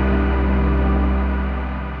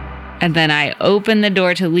 And then I open the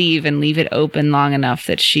door to leave and leave it open long enough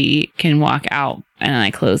that she can walk out. And then I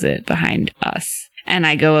close it behind us. And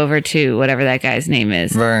I go over to whatever that guy's name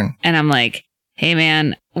is. Vern. And I'm like, hey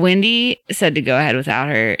man, Wendy said to go ahead without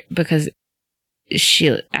her because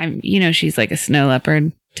she's like a snow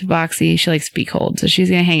leopard to Boxy. She likes to be cold. So she's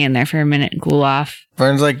going to hang in there for a minute and cool off.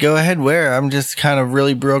 Vern's like, go ahead, wear. I'm just kind of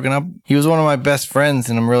really broken up. He was one of my best friends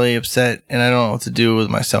and I'm really upset and I don't know what to do with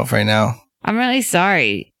myself right now. I'm really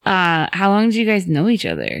sorry. How long did you guys know each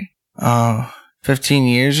other? 15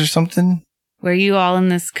 years or something. Were you all in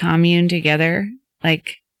this commune together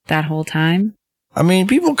like that whole time? I mean,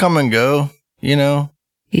 people come and go, you know.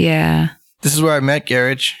 Yeah. This is where I met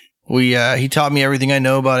Garrett. He taught me everything I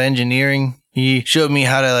know about engineering. He showed me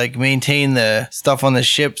how to like maintain the stuff on the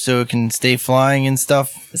ship so it can stay flying and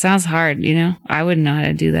stuff. It sounds hard, you know? I wouldn't know how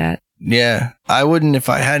to do that. Yeah, I wouldn't if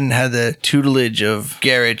I hadn't had the tutelage of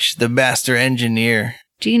Garrett, the master engineer.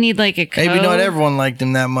 Do you need like a code? Maybe not everyone liked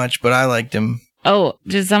him that much, but I liked him. Oh,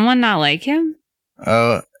 did someone not like him?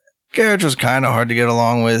 Garrett was kind of hard to get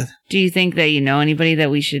along with. Do you think that you know anybody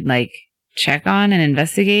that we should like check on and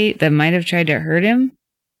investigate that might have tried to hurt him?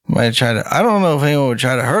 I don't know if anyone would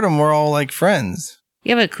try to hurt him. We're all like friends.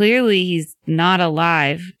 Yeah, but clearly he's not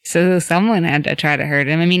alive. So someone had to try to hurt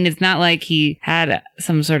him. I mean, it's not like he had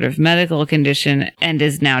some sort of medical condition and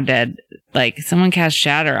is now dead. Like someone cast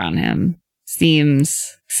shatter on him. Seems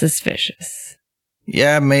suspicious.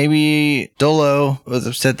 Yeah, maybe Dolo was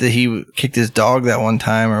upset that he kicked his dog that one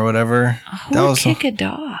time or whatever. Who That would was kick a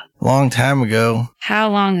dog? a long time ago. How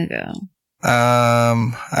long ago?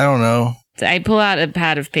 I don't know. So I pull out a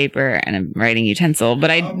pad of paper and a writing utensil, but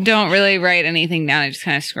I don't really write anything down. I just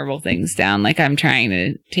kind of scribble things down like I'm trying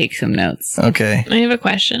to take some notes. Okay. I have a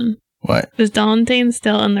question. What? Is Dalantine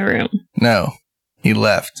still in the room? No. He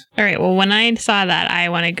left. All right. Well, when I saw that, I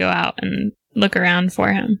want to go out and look around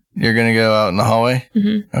for him. You're going to go out in the hallway?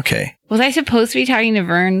 Mm-hmm. Okay. Was I supposed to be talking to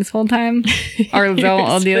Vern this whole time? Or the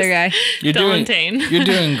other guy? You're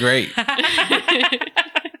doing great.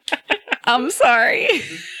 I'm sorry.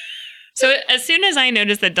 So as soon as I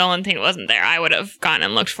noticed that Dalantine wasn't there, I would have gone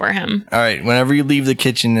and looked for him. All right. Whenever you leave the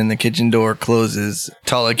kitchen and the kitchen door closes,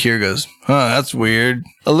 Talakir goes, that's weird.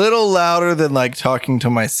 A little louder than like talking to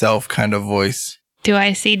myself kind of voice. Do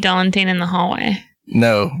I see Dalantine in the hallway?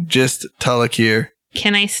 No, just Talakir.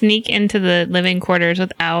 Can I sneak into the living quarters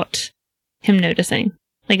without him noticing?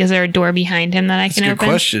 Like, is there a door behind him that I That's can a good open?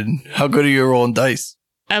 question. How good are you at rolling dice?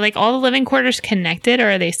 Are like all the living quarters connected,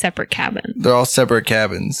 or are they separate cabins? They're all separate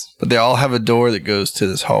cabins, but they all have a door that goes to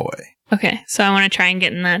this hallway. Okay, so I want to try and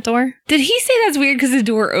get in that door. Did he say that's weird because the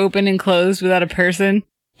door opened and closed without a person?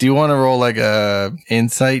 Do you want to roll like a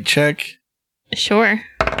insight check? Sure.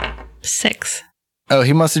 6. Oh,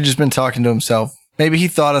 he must have just been talking to himself. Maybe he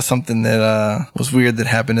thought of something that was weird that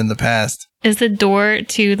happened in the past. Is the door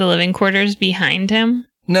to the living quarters behind him?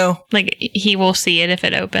 No. Like, he will see it if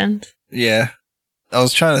it opens? Yeah. I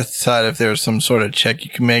was trying to decide if there was some sort of check you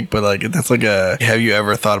can make, but like that's like a have you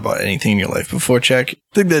ever thought about anything in your life before check? I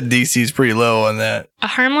think that DC is pretty low on that. A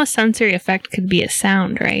harmless sensory effect could be a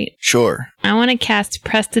sound, right? Sure. I want to cast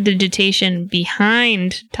Prestidigitation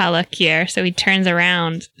behind Talakir so he turns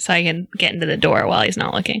around so I can get into the door while he's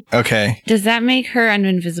not looking. Okay. Does that make her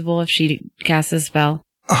invisible if she casts a spell?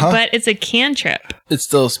 Uh-huh. But it's a cantrip. It's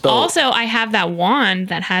still a spell. Also, I have that wand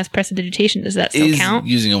that has Prestidigitation. Does that still Is count?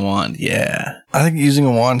 using a wand, yeah. I think using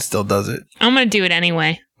a wand still does it. I'm going to do it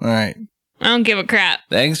anyway. All right. I don't give a crap.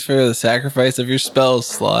 Thanks for the sacrifice of your spell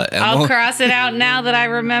slot, Emma. I'll cross it out now that I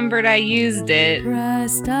remembered I used it.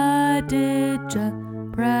 Prestadija,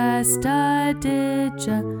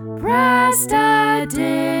 Prestadija,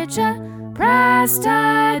 Prestadija,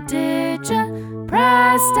 Prestadija,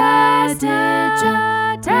 Prestadija,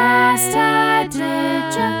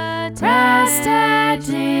 Prestadija,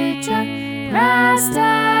 Prestadija,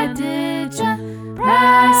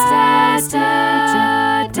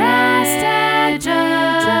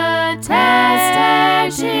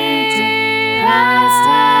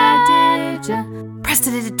 Prestadija, Prestadija,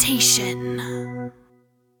 Prestidigitation.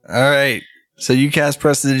 All right. So you cast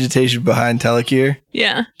Prestidigitation behind Talakir?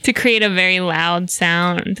 Yeah. To create a very loud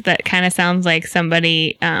sound that kind of sounds like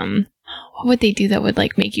somebody, what would they do that would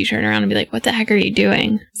like make you turn around and be like, what the heck are you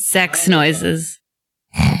doing? Sex noises.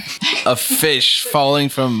 A fish falling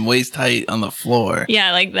from waist height on the floor.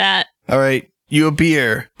 Yeah, like that. All right. You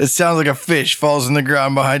appear. It sounds like a fish falls in the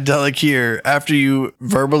ground behind Talakir after you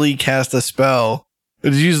verbally cast a spell.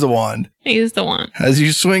 Use the wand. I used the wand. As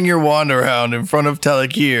you swing your wand around in front of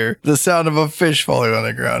Talakir, the sound of a fish falling on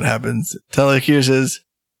the ground happens. Talakir says,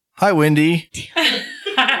 "Hi, Wendy."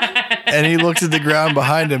 And he looks at the ground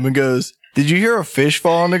behind him and goes, Did you hear a fish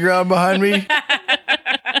fall on the ground behind me?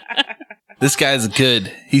 This guy's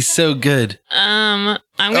good. He's so good. I'm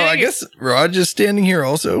gonna I guess Raj is standing here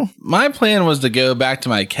also. My plan was to go back to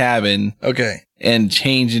my cabin Okay. and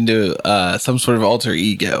change into some sort of alter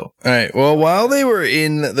ego. All right. Well, while they were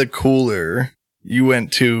in the cooler, you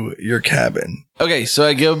went to your cabin. Okay, so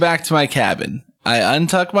I go back to my cabin. I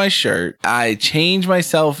untuck my shirt. I change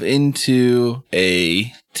myself into a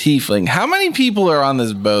tiefling. How many people are on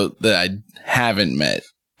this boat that I haven't met?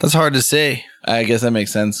 That's hard to say. I guess that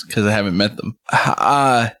makes sense because I haven't met them.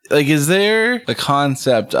 Is there the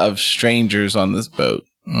concept of strangers on this boat?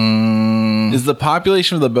 Is the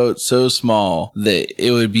population of the boat so small that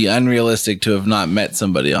it would be unrealistic to have not met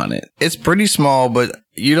somebody on it? It's pretty small, but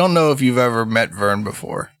you don't know if you've ever met Vern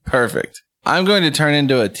before. Perfect. I'm going to turn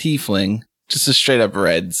into a tiefling, just a straight up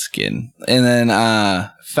red skin. And then,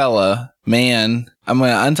 man, I'm going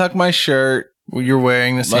to untuck my shirt. Well, you're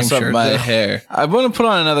wearing the same Mess up shirt. my though. hair. I want to put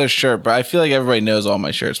on another shirt, but I feel like everybody knows all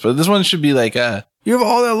my shirts. But this one should be like You have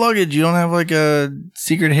all that luggage. You don't have like a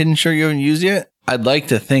secret hidden shirt you haven't used yet? I'd like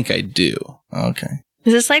to think I do. Okay.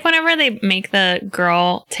 Is this like whenever they make the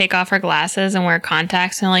girl take off her glasses and wear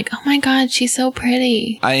contacts and like, oh my god, she's so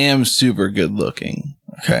pretty? I am super good looking.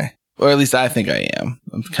 Okay. Or at least I think I am.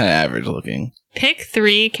 I'm kind of average looking. Pick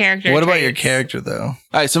 3 character What about your traits. character though? All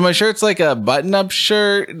right, so my shirt's like a button-up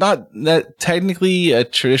shirt. Not that technically a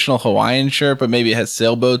traditional Hawaiian shirt, but maybe it has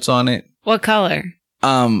sailboats on it. What color?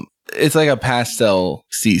 It's like a pastel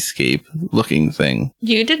seascape looking thing.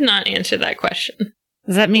 You did not answer that question.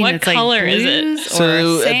 Does that mean What it's like color is it? blues So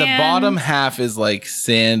or at the sand? bottom half is like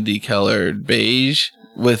sandy colored beige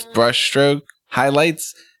with brushstroke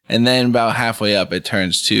highlights. And then about halfway up, it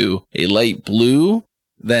turns to a light blue.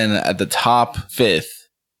 Then at the top fifth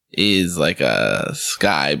is like a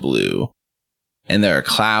sky blue. And there are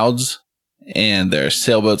clouds and there are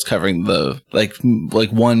sailboats covering the, like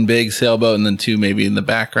one big sailboat and then 2 maybe in the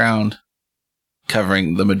background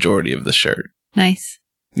covering the majority of the shirt. Nice.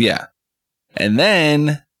 Yeah. And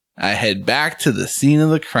then I head back to the scene of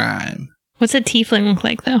the crime. What's a tiefling look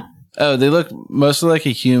like though? Oh, they look mostly like a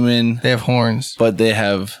human, They have horns but they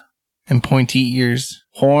have and pointy ears.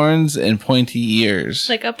 horns and pointy ears.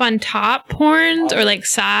 Like up on top horns or like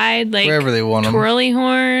side, like Wherever they want them. twirly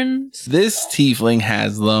horns? This tiefling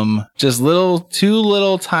has them. Just two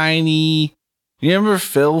little tiny. You remember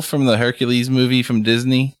Phil from the Hercules movie from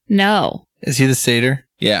Disney? No. Is he the satyr?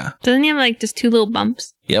 Yeah. Doesn't he have like just 2 little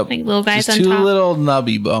bumps? Yep. Like little guys Just on 2 top? little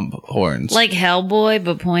nubby bump horns. Like Hellboy,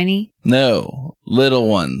 but pointy, No, little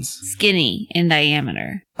ones. skinny in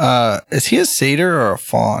diameter. Is he a satyr or a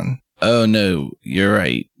fawn? Oh no, you're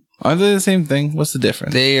right. Aren't they the same thing? What's the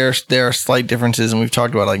difference? There are slight differences, and we've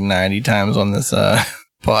talked about it like 90 times on this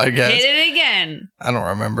podcast. Hit it again. I don't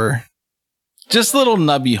remember. Just little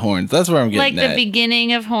nubby horns. That's where I'm Like getting the at.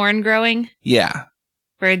 beginning of horn growing Yeah.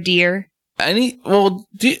 for a deer.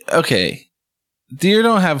 Okay. Deer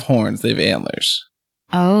don't have horns. They have antlers.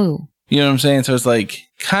 Oh. You know what I'm saying? So it's like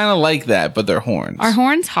kind of like that, but they're horns. Are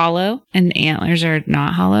horns hollow and antlers are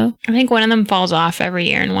not hollow? I think one of them falls off every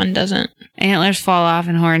year and one doesn't. Antlers fall off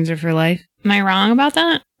and horns are for life. Am I wrong about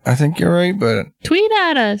that? I think you're right, but Tweet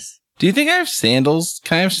at us. Do you think I have sandals?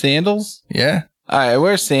 Can I have sandals? yeah. All right, I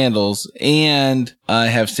wear sandals and I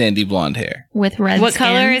have sandy blonde hair. With red What skin.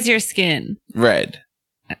 color is your skin? Red.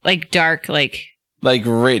 Like dark, like Like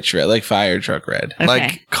rich red, like fire truck red. okay.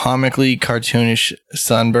 Like comically cartoonish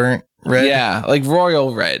sunburnt red. Yeah, like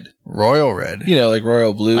royal red. Royal red. You know, like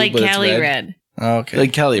royal blue, like but Kelly it's red. Okay.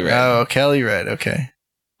 Like Kelly red. Oh, Kelly red. Okay.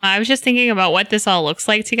 I was just thinking about what this all looks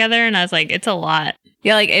like together and I was like, it's a lot.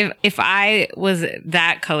 Yeah, like if I was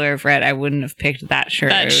that color of red, I wouldn't have picked that shirt.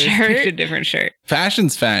 That I would have shirt? picked a different shirt.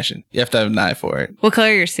 Fashion's fashion. You have to have an eye for it. What color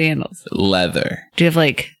are your sandals? Leather. Do you have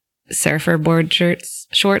like surfer board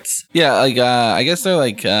shorts? Yeah, like I guess they're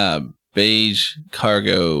like beige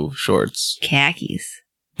cargo shorts. Khakis.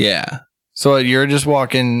 Yeah. So you're just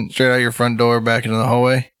walking straight out your front door back into the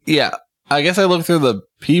hallway? Yeah. I guess I look through the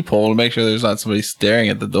peephole to make sure there's not somebody staring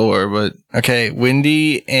at the door, but Okay.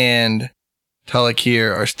 Wendy and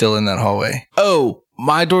Talakir are still in that hallway. oh,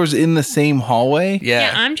 my door's in the same hallway?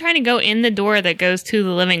 Yeah, Yeah. I'm trying to go in the door that goes to the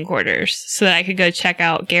living quarters so that I could go check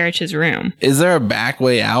out Garrich's room. Is there a back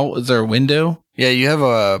way out? Is there a window? Yeah, you have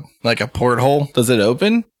a porthole. Does it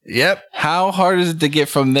open? Yep. How hard is it to get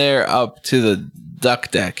from there up to the duck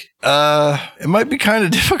deck? It might be kind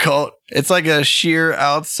of difficult. It's like a sheer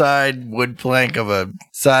outside wood plank of a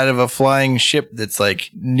side of a flying ship that's like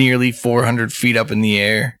nearly 400 feet up in the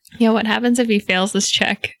air. Yeah, what happens if he fails this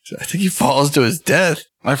check? I think he falls to his death.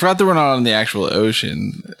 I forgot that we're not on the actual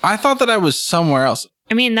ocean. I thought that I was somewhere else.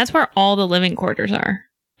 I mean, that's where all the living quarters are.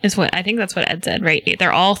 is what I think that's what Ed said, right?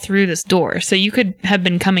 They're all through this door. So you could have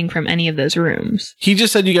been coming from any of those rooms. He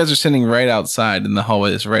just said you guys are sitting right outside in the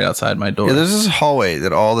hallway that's right outside my door. Yeah, there's this hallway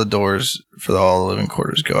that all the doors for all the living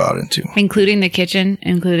quarters go out into. Including the kitchen,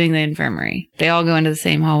 including the infirmary. They all go into the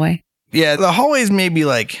same hallway. Yeah, the hallways may be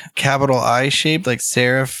like capital I shaped, like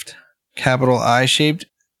serifed capital I shaped,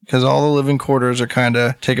 because all the living quarters are kind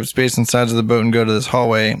of take up space on sides of the boat and go to this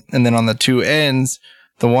hallway. And then on the two ends,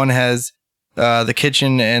 the one has the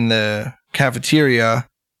kitchen and the cafeteria,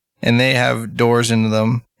 and they have doors into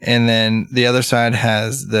them. And then the other side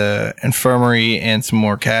has the infirmary and some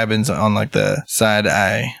more cabins on like the side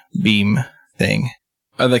eye beam thing.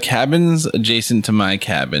 Are the cabins adjacent to my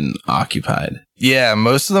cabin occupied? Yeah,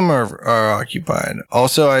 most of them are occupied.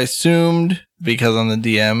 Also, I assumed, because on the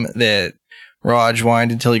DM, that Raj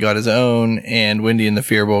whined until he got his own, and Wendy and the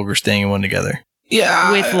Fearbolg were staying in one together.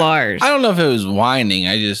 Yeah. With Lars. I don't know if it was whining.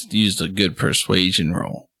 I just used a good persuasion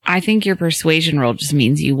roll. I think your persuasion roll just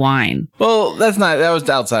means you whine. Well, that was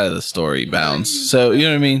outside of the story bounds. So, you know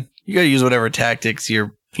what I mean? You gotta use whatever tactics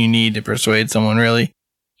you need to persuade someone, really.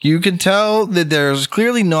 You can tell that there's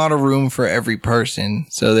clearly not a room for every person,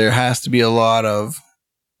 so there has to be a lot of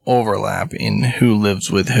overlap in who lives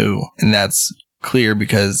with who. And that's clear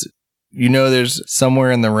because you know there's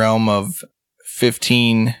somewhere in the realm of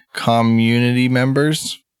 15 community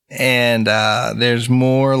members, and there's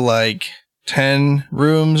more like 10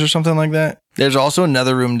 rooms or something like that. There's also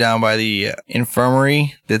another room down by the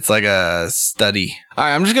infirmary that's like a study. All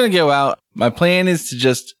right, I'm just going to go out. My plan is to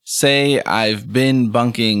just say I've been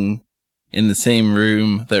bunking in the same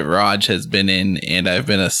room that Raj has been in, and I've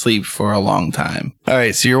been asleep for a long time. All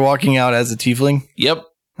right, so you're walking out as a tiefling? Yep.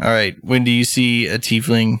 All right, when do you see a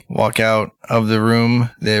tiefling walk out of the room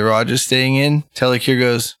that Raj is staying in? Telekir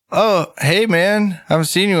goes, "Oh, hey man, haven't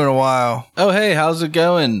seen you in a while. Oh, hey, how's it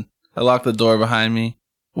going?" I locked the door behind me.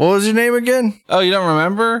 What was your name again?" Oh, you don't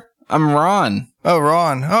remember? I'm Ron. "Oh,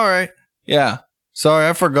 Ron. All right. Yeah. Sorry,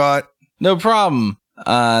 I forgot." No problem.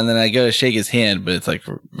 And then I go to shake his hand, but it's like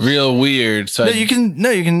real weird. So You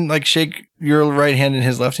can like shake your right hand in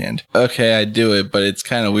his left hand. Okay, I do it, but it's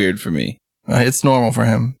kind of weird for me. It's normal for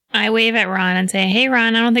him. I wave at Ron and say, "Hey,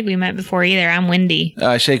 Ron, I don't think we met before either. I'm Wendy."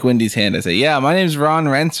 I shake Wendy's hand. I say, "Yeah, my name's Ron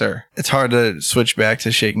Renser." It's hard to switch back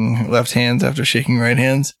to shaking left hands after shaking right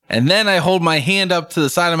hands. And then I hold my hand up to the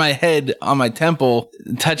side of my head on my temple,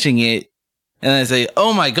 touching it, and I say,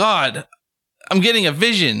 "Oh my God, I'm getting a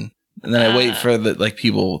vision." And then I wait for the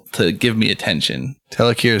people to give me attention.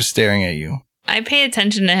 Telekir is staring at you. I pay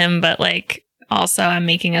attention to him, but also I'm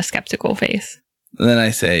making a skeptical face. And then I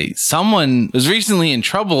say, "Someone was recently in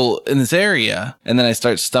trouble in this area." And then I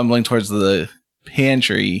start stumbling towards the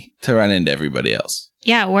pantry to run into everybody else.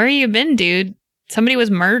 Yeah, where you been, dude? Somebody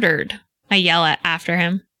was murdered. I yell after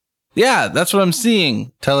him. Yeah, that's what I'm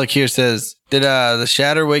seeing. Telekir says, "Did the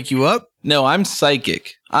shatter wake you up?" No, I'm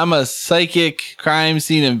psychic. I'm a psychic crime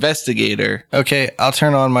scene investigator. Okay, I'll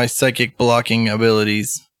turn on my psychic blocking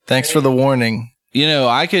abilities. Thanks for the warning. You know,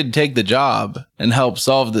 I could take the job and help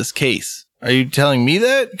solve this case. Are you telling me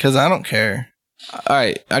that? Because I don't care. All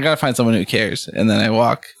right, I gotta find someone who cares. And then I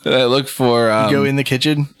walk. I look for... You go in the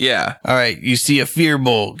kitchen? Yeah. All right, you see a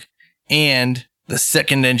Fearbolg and the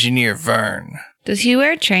second engineer, Vern. Does he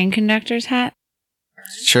wear a train conductor's hat?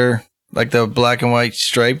 Sure. Like the black and white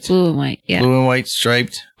striped? Blue and white, yeah. Blue and white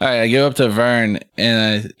striped. All right, I go up to Vern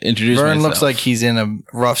and I introduce Vern myself. looks like he's in a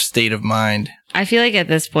rough state of mind. I feel like at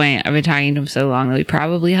this point, I've been talking to him so long that we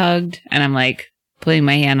probably hugged, and I'm putting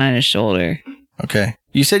my hand on his shoulder. Okay.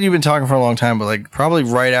 You said you've been talking for a long time, but probably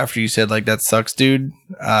right after you said that sucks, dude.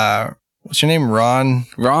 What's your name? Ron?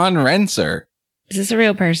 Ron Renser. Is this a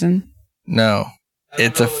real person? No.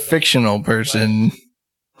 It's a fictional person.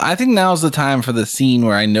 I think now's the time for the scene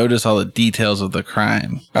where I notice all the details of the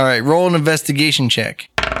crime. All right, roll an investigation check.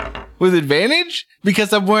 With advantage?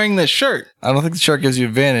 Because I'm wearing the shirt. I don't think the shirt gives you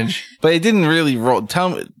advantage. But it didn't really roll. Tell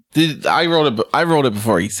me, I rolled it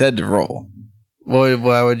before he said to roll. Well,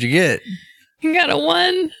 what'd you get? You got a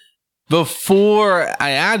 1. Before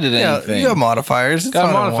I added Yeah, anything. you got modifiers. It's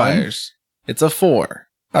Got not a 1. modifiers. It's a 4.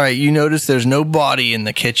 All right, you notice there's no body in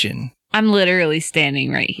the kitchen. I'm literally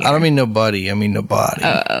standing right here. I don't mean nobody. I mean no body.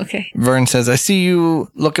 Oh, okay. Vern says, "I see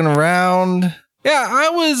you looking around." Yeah, I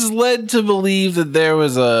was led to believe that there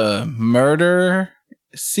was a murder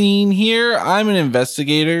scene here. I'm an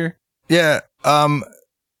investigator. Yeah.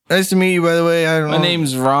 Nice to meet you, by the way. I don't My know.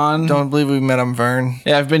 name's Ron. Don't believe we met. I'm Vern.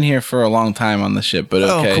 Yeah, I've been here for a long time on the ship, but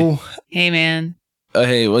okay. Oh, cool. Hey, man.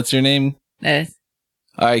 Hey, what's your name? All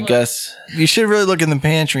right, Gus. You should really look in the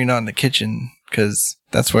pantry, not in the kitchen, because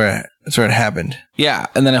that's where it happened. Yeah,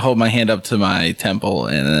 and then I hold my hand up to my temple,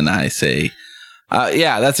 and then I say,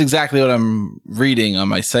 Yeah, that's exactly what I'm reading on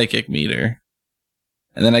my psychic meter.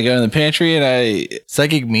 And then I go in the pantry and I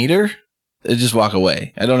Psychic meter? just walk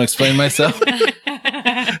away. I don't explain myself.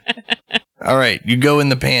 All right, you go in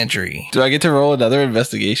the pantry. Do I get to roll another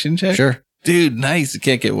investigation check? Sure. Dude, nice. It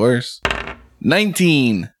can't get worse.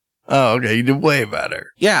 19. Oh, okay. You did way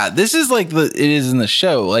better. Yeah, this is like it is in the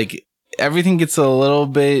show. Like everything gets a little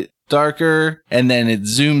bit darker and then it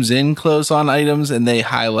zooms in close on items and they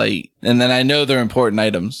highlight. And then I know they're important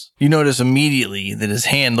items. You notice immediately that his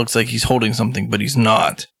hand looks like he's holding something, but he's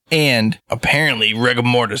not. And apparently rigor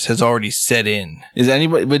mortis has already set in. Is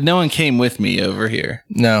anybody, but no one came with me over here.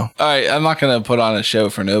 No. All right, I'm not going to put on a show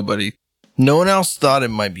for nobody. No one else thought it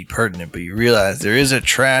might be pertinent, but you realize there is a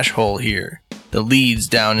trash hole here that leads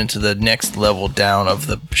down into the next level down of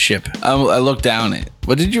the ship. I look down it.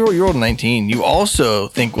 What did you roll? You rolled 19. You also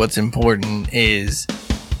think what's important is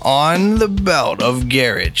on the belt of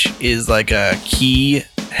Garage is like a key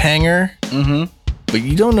hanger, but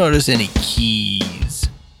you don't notice any keys.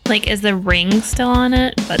 Like, is the ring still on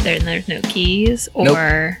it, but there's no keys?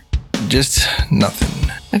 Or Just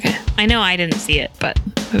nothing. Okay. I know I didn't see it, but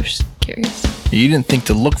I was just curious. You didn't think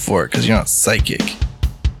to look for it because you're not psychic.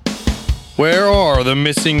 Where are the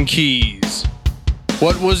missing keys?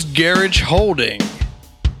 What was Garage holding?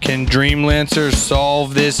 Can Dreamlancers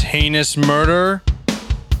solve this heinous murder?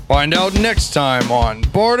 Find out next time on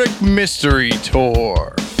Bardic Mystery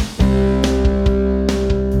Tour.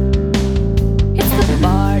 It's the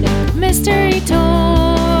Bardic Mystery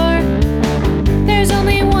Tour. There's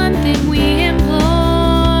only one thing we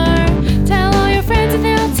implore. Tell all your friends and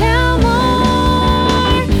they'll tell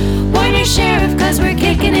more. Warn your sheriff, cause we're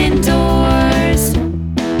kicking in doors.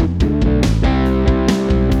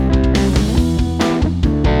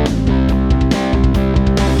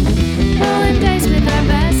 Rolling dice with our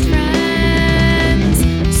best friends.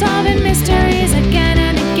 Solving mysteries again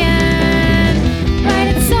and again.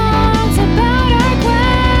 Writing songs about our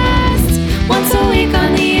quests. Once a week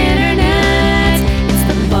on the internet. It's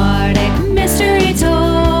the Bardic Mystery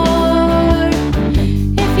Tour.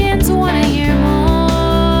 If yins wanna hear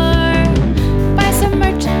more, buy some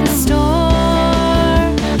merch at the store.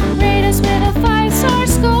 Rate us with a 5-star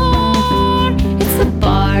score. It's the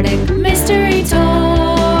Bardic Mystery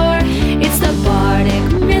Tour. It's the Bardic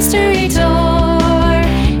Mystery Tour.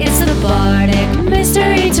 It's the Bardic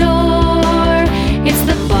Mystery Tour. It's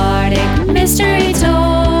the Bardic Mystery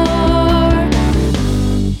Tour.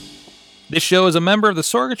 This show is a member of the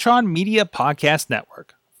Sorgatron Media Podcast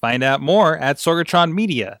Network. Find out more at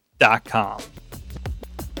sorgatronmedia.com.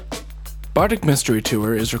 Bardic Mystery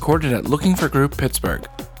Tour is recorded at Looking for Group Pittsburgh.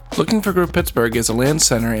 Looking for Group Pittsburgh is a land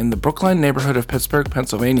center in the Brookline neighborhood of Pittsburgh,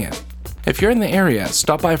 Pennsylvania. If you're in the area,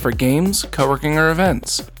 stop by for games, co-working, or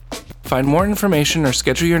events. Find more information or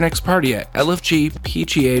schedule your next party at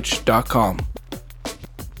lfgpgh.com.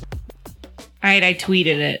 All right, I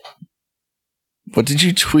tweeted it. What did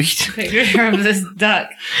you tweet? Picture of this duck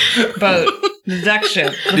boat, the duck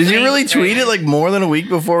ship. Did you really tweet it like more than a week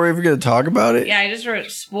before we were going to talk about it? Yeah, I just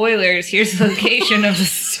wrote spoilers. Here's the location of the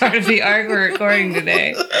start of the arc we're recording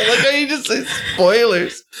today. I like how you just say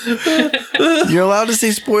spoilers. You're allowed to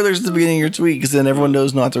say spoilers at the beginning of your tweet because then everyone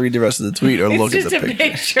knows not to read the rest of the tweet or look at It's the just a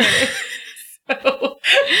picture. picture.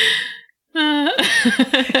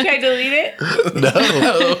 Should I delete it? No.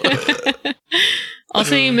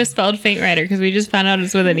 Also, you misspelled Faint Rider because we just found out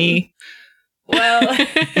it's with an E. Well,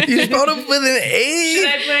 You spelled it with an should A?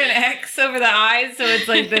 I put an X over the eyes so it's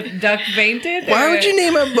like the duck fainted? Why or- would you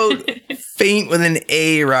name a boat Faint with an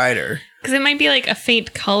A rider? Because it might be like a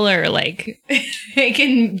faint color, like it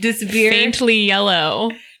can disappear? faintly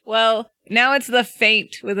yellow. Well, now it's the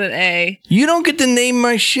faint with an A. You don't get to name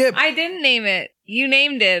my ship. I didn't name it. You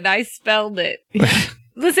named it. I spelled it.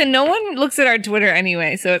 Listen, no one looks at our Twitter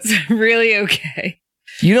anyway, so it's really okay.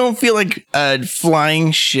 You don't feel like a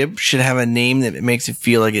flying ship should have a name that makes it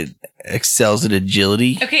feel like it excels at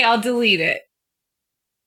agility? Okay, I'll delete it.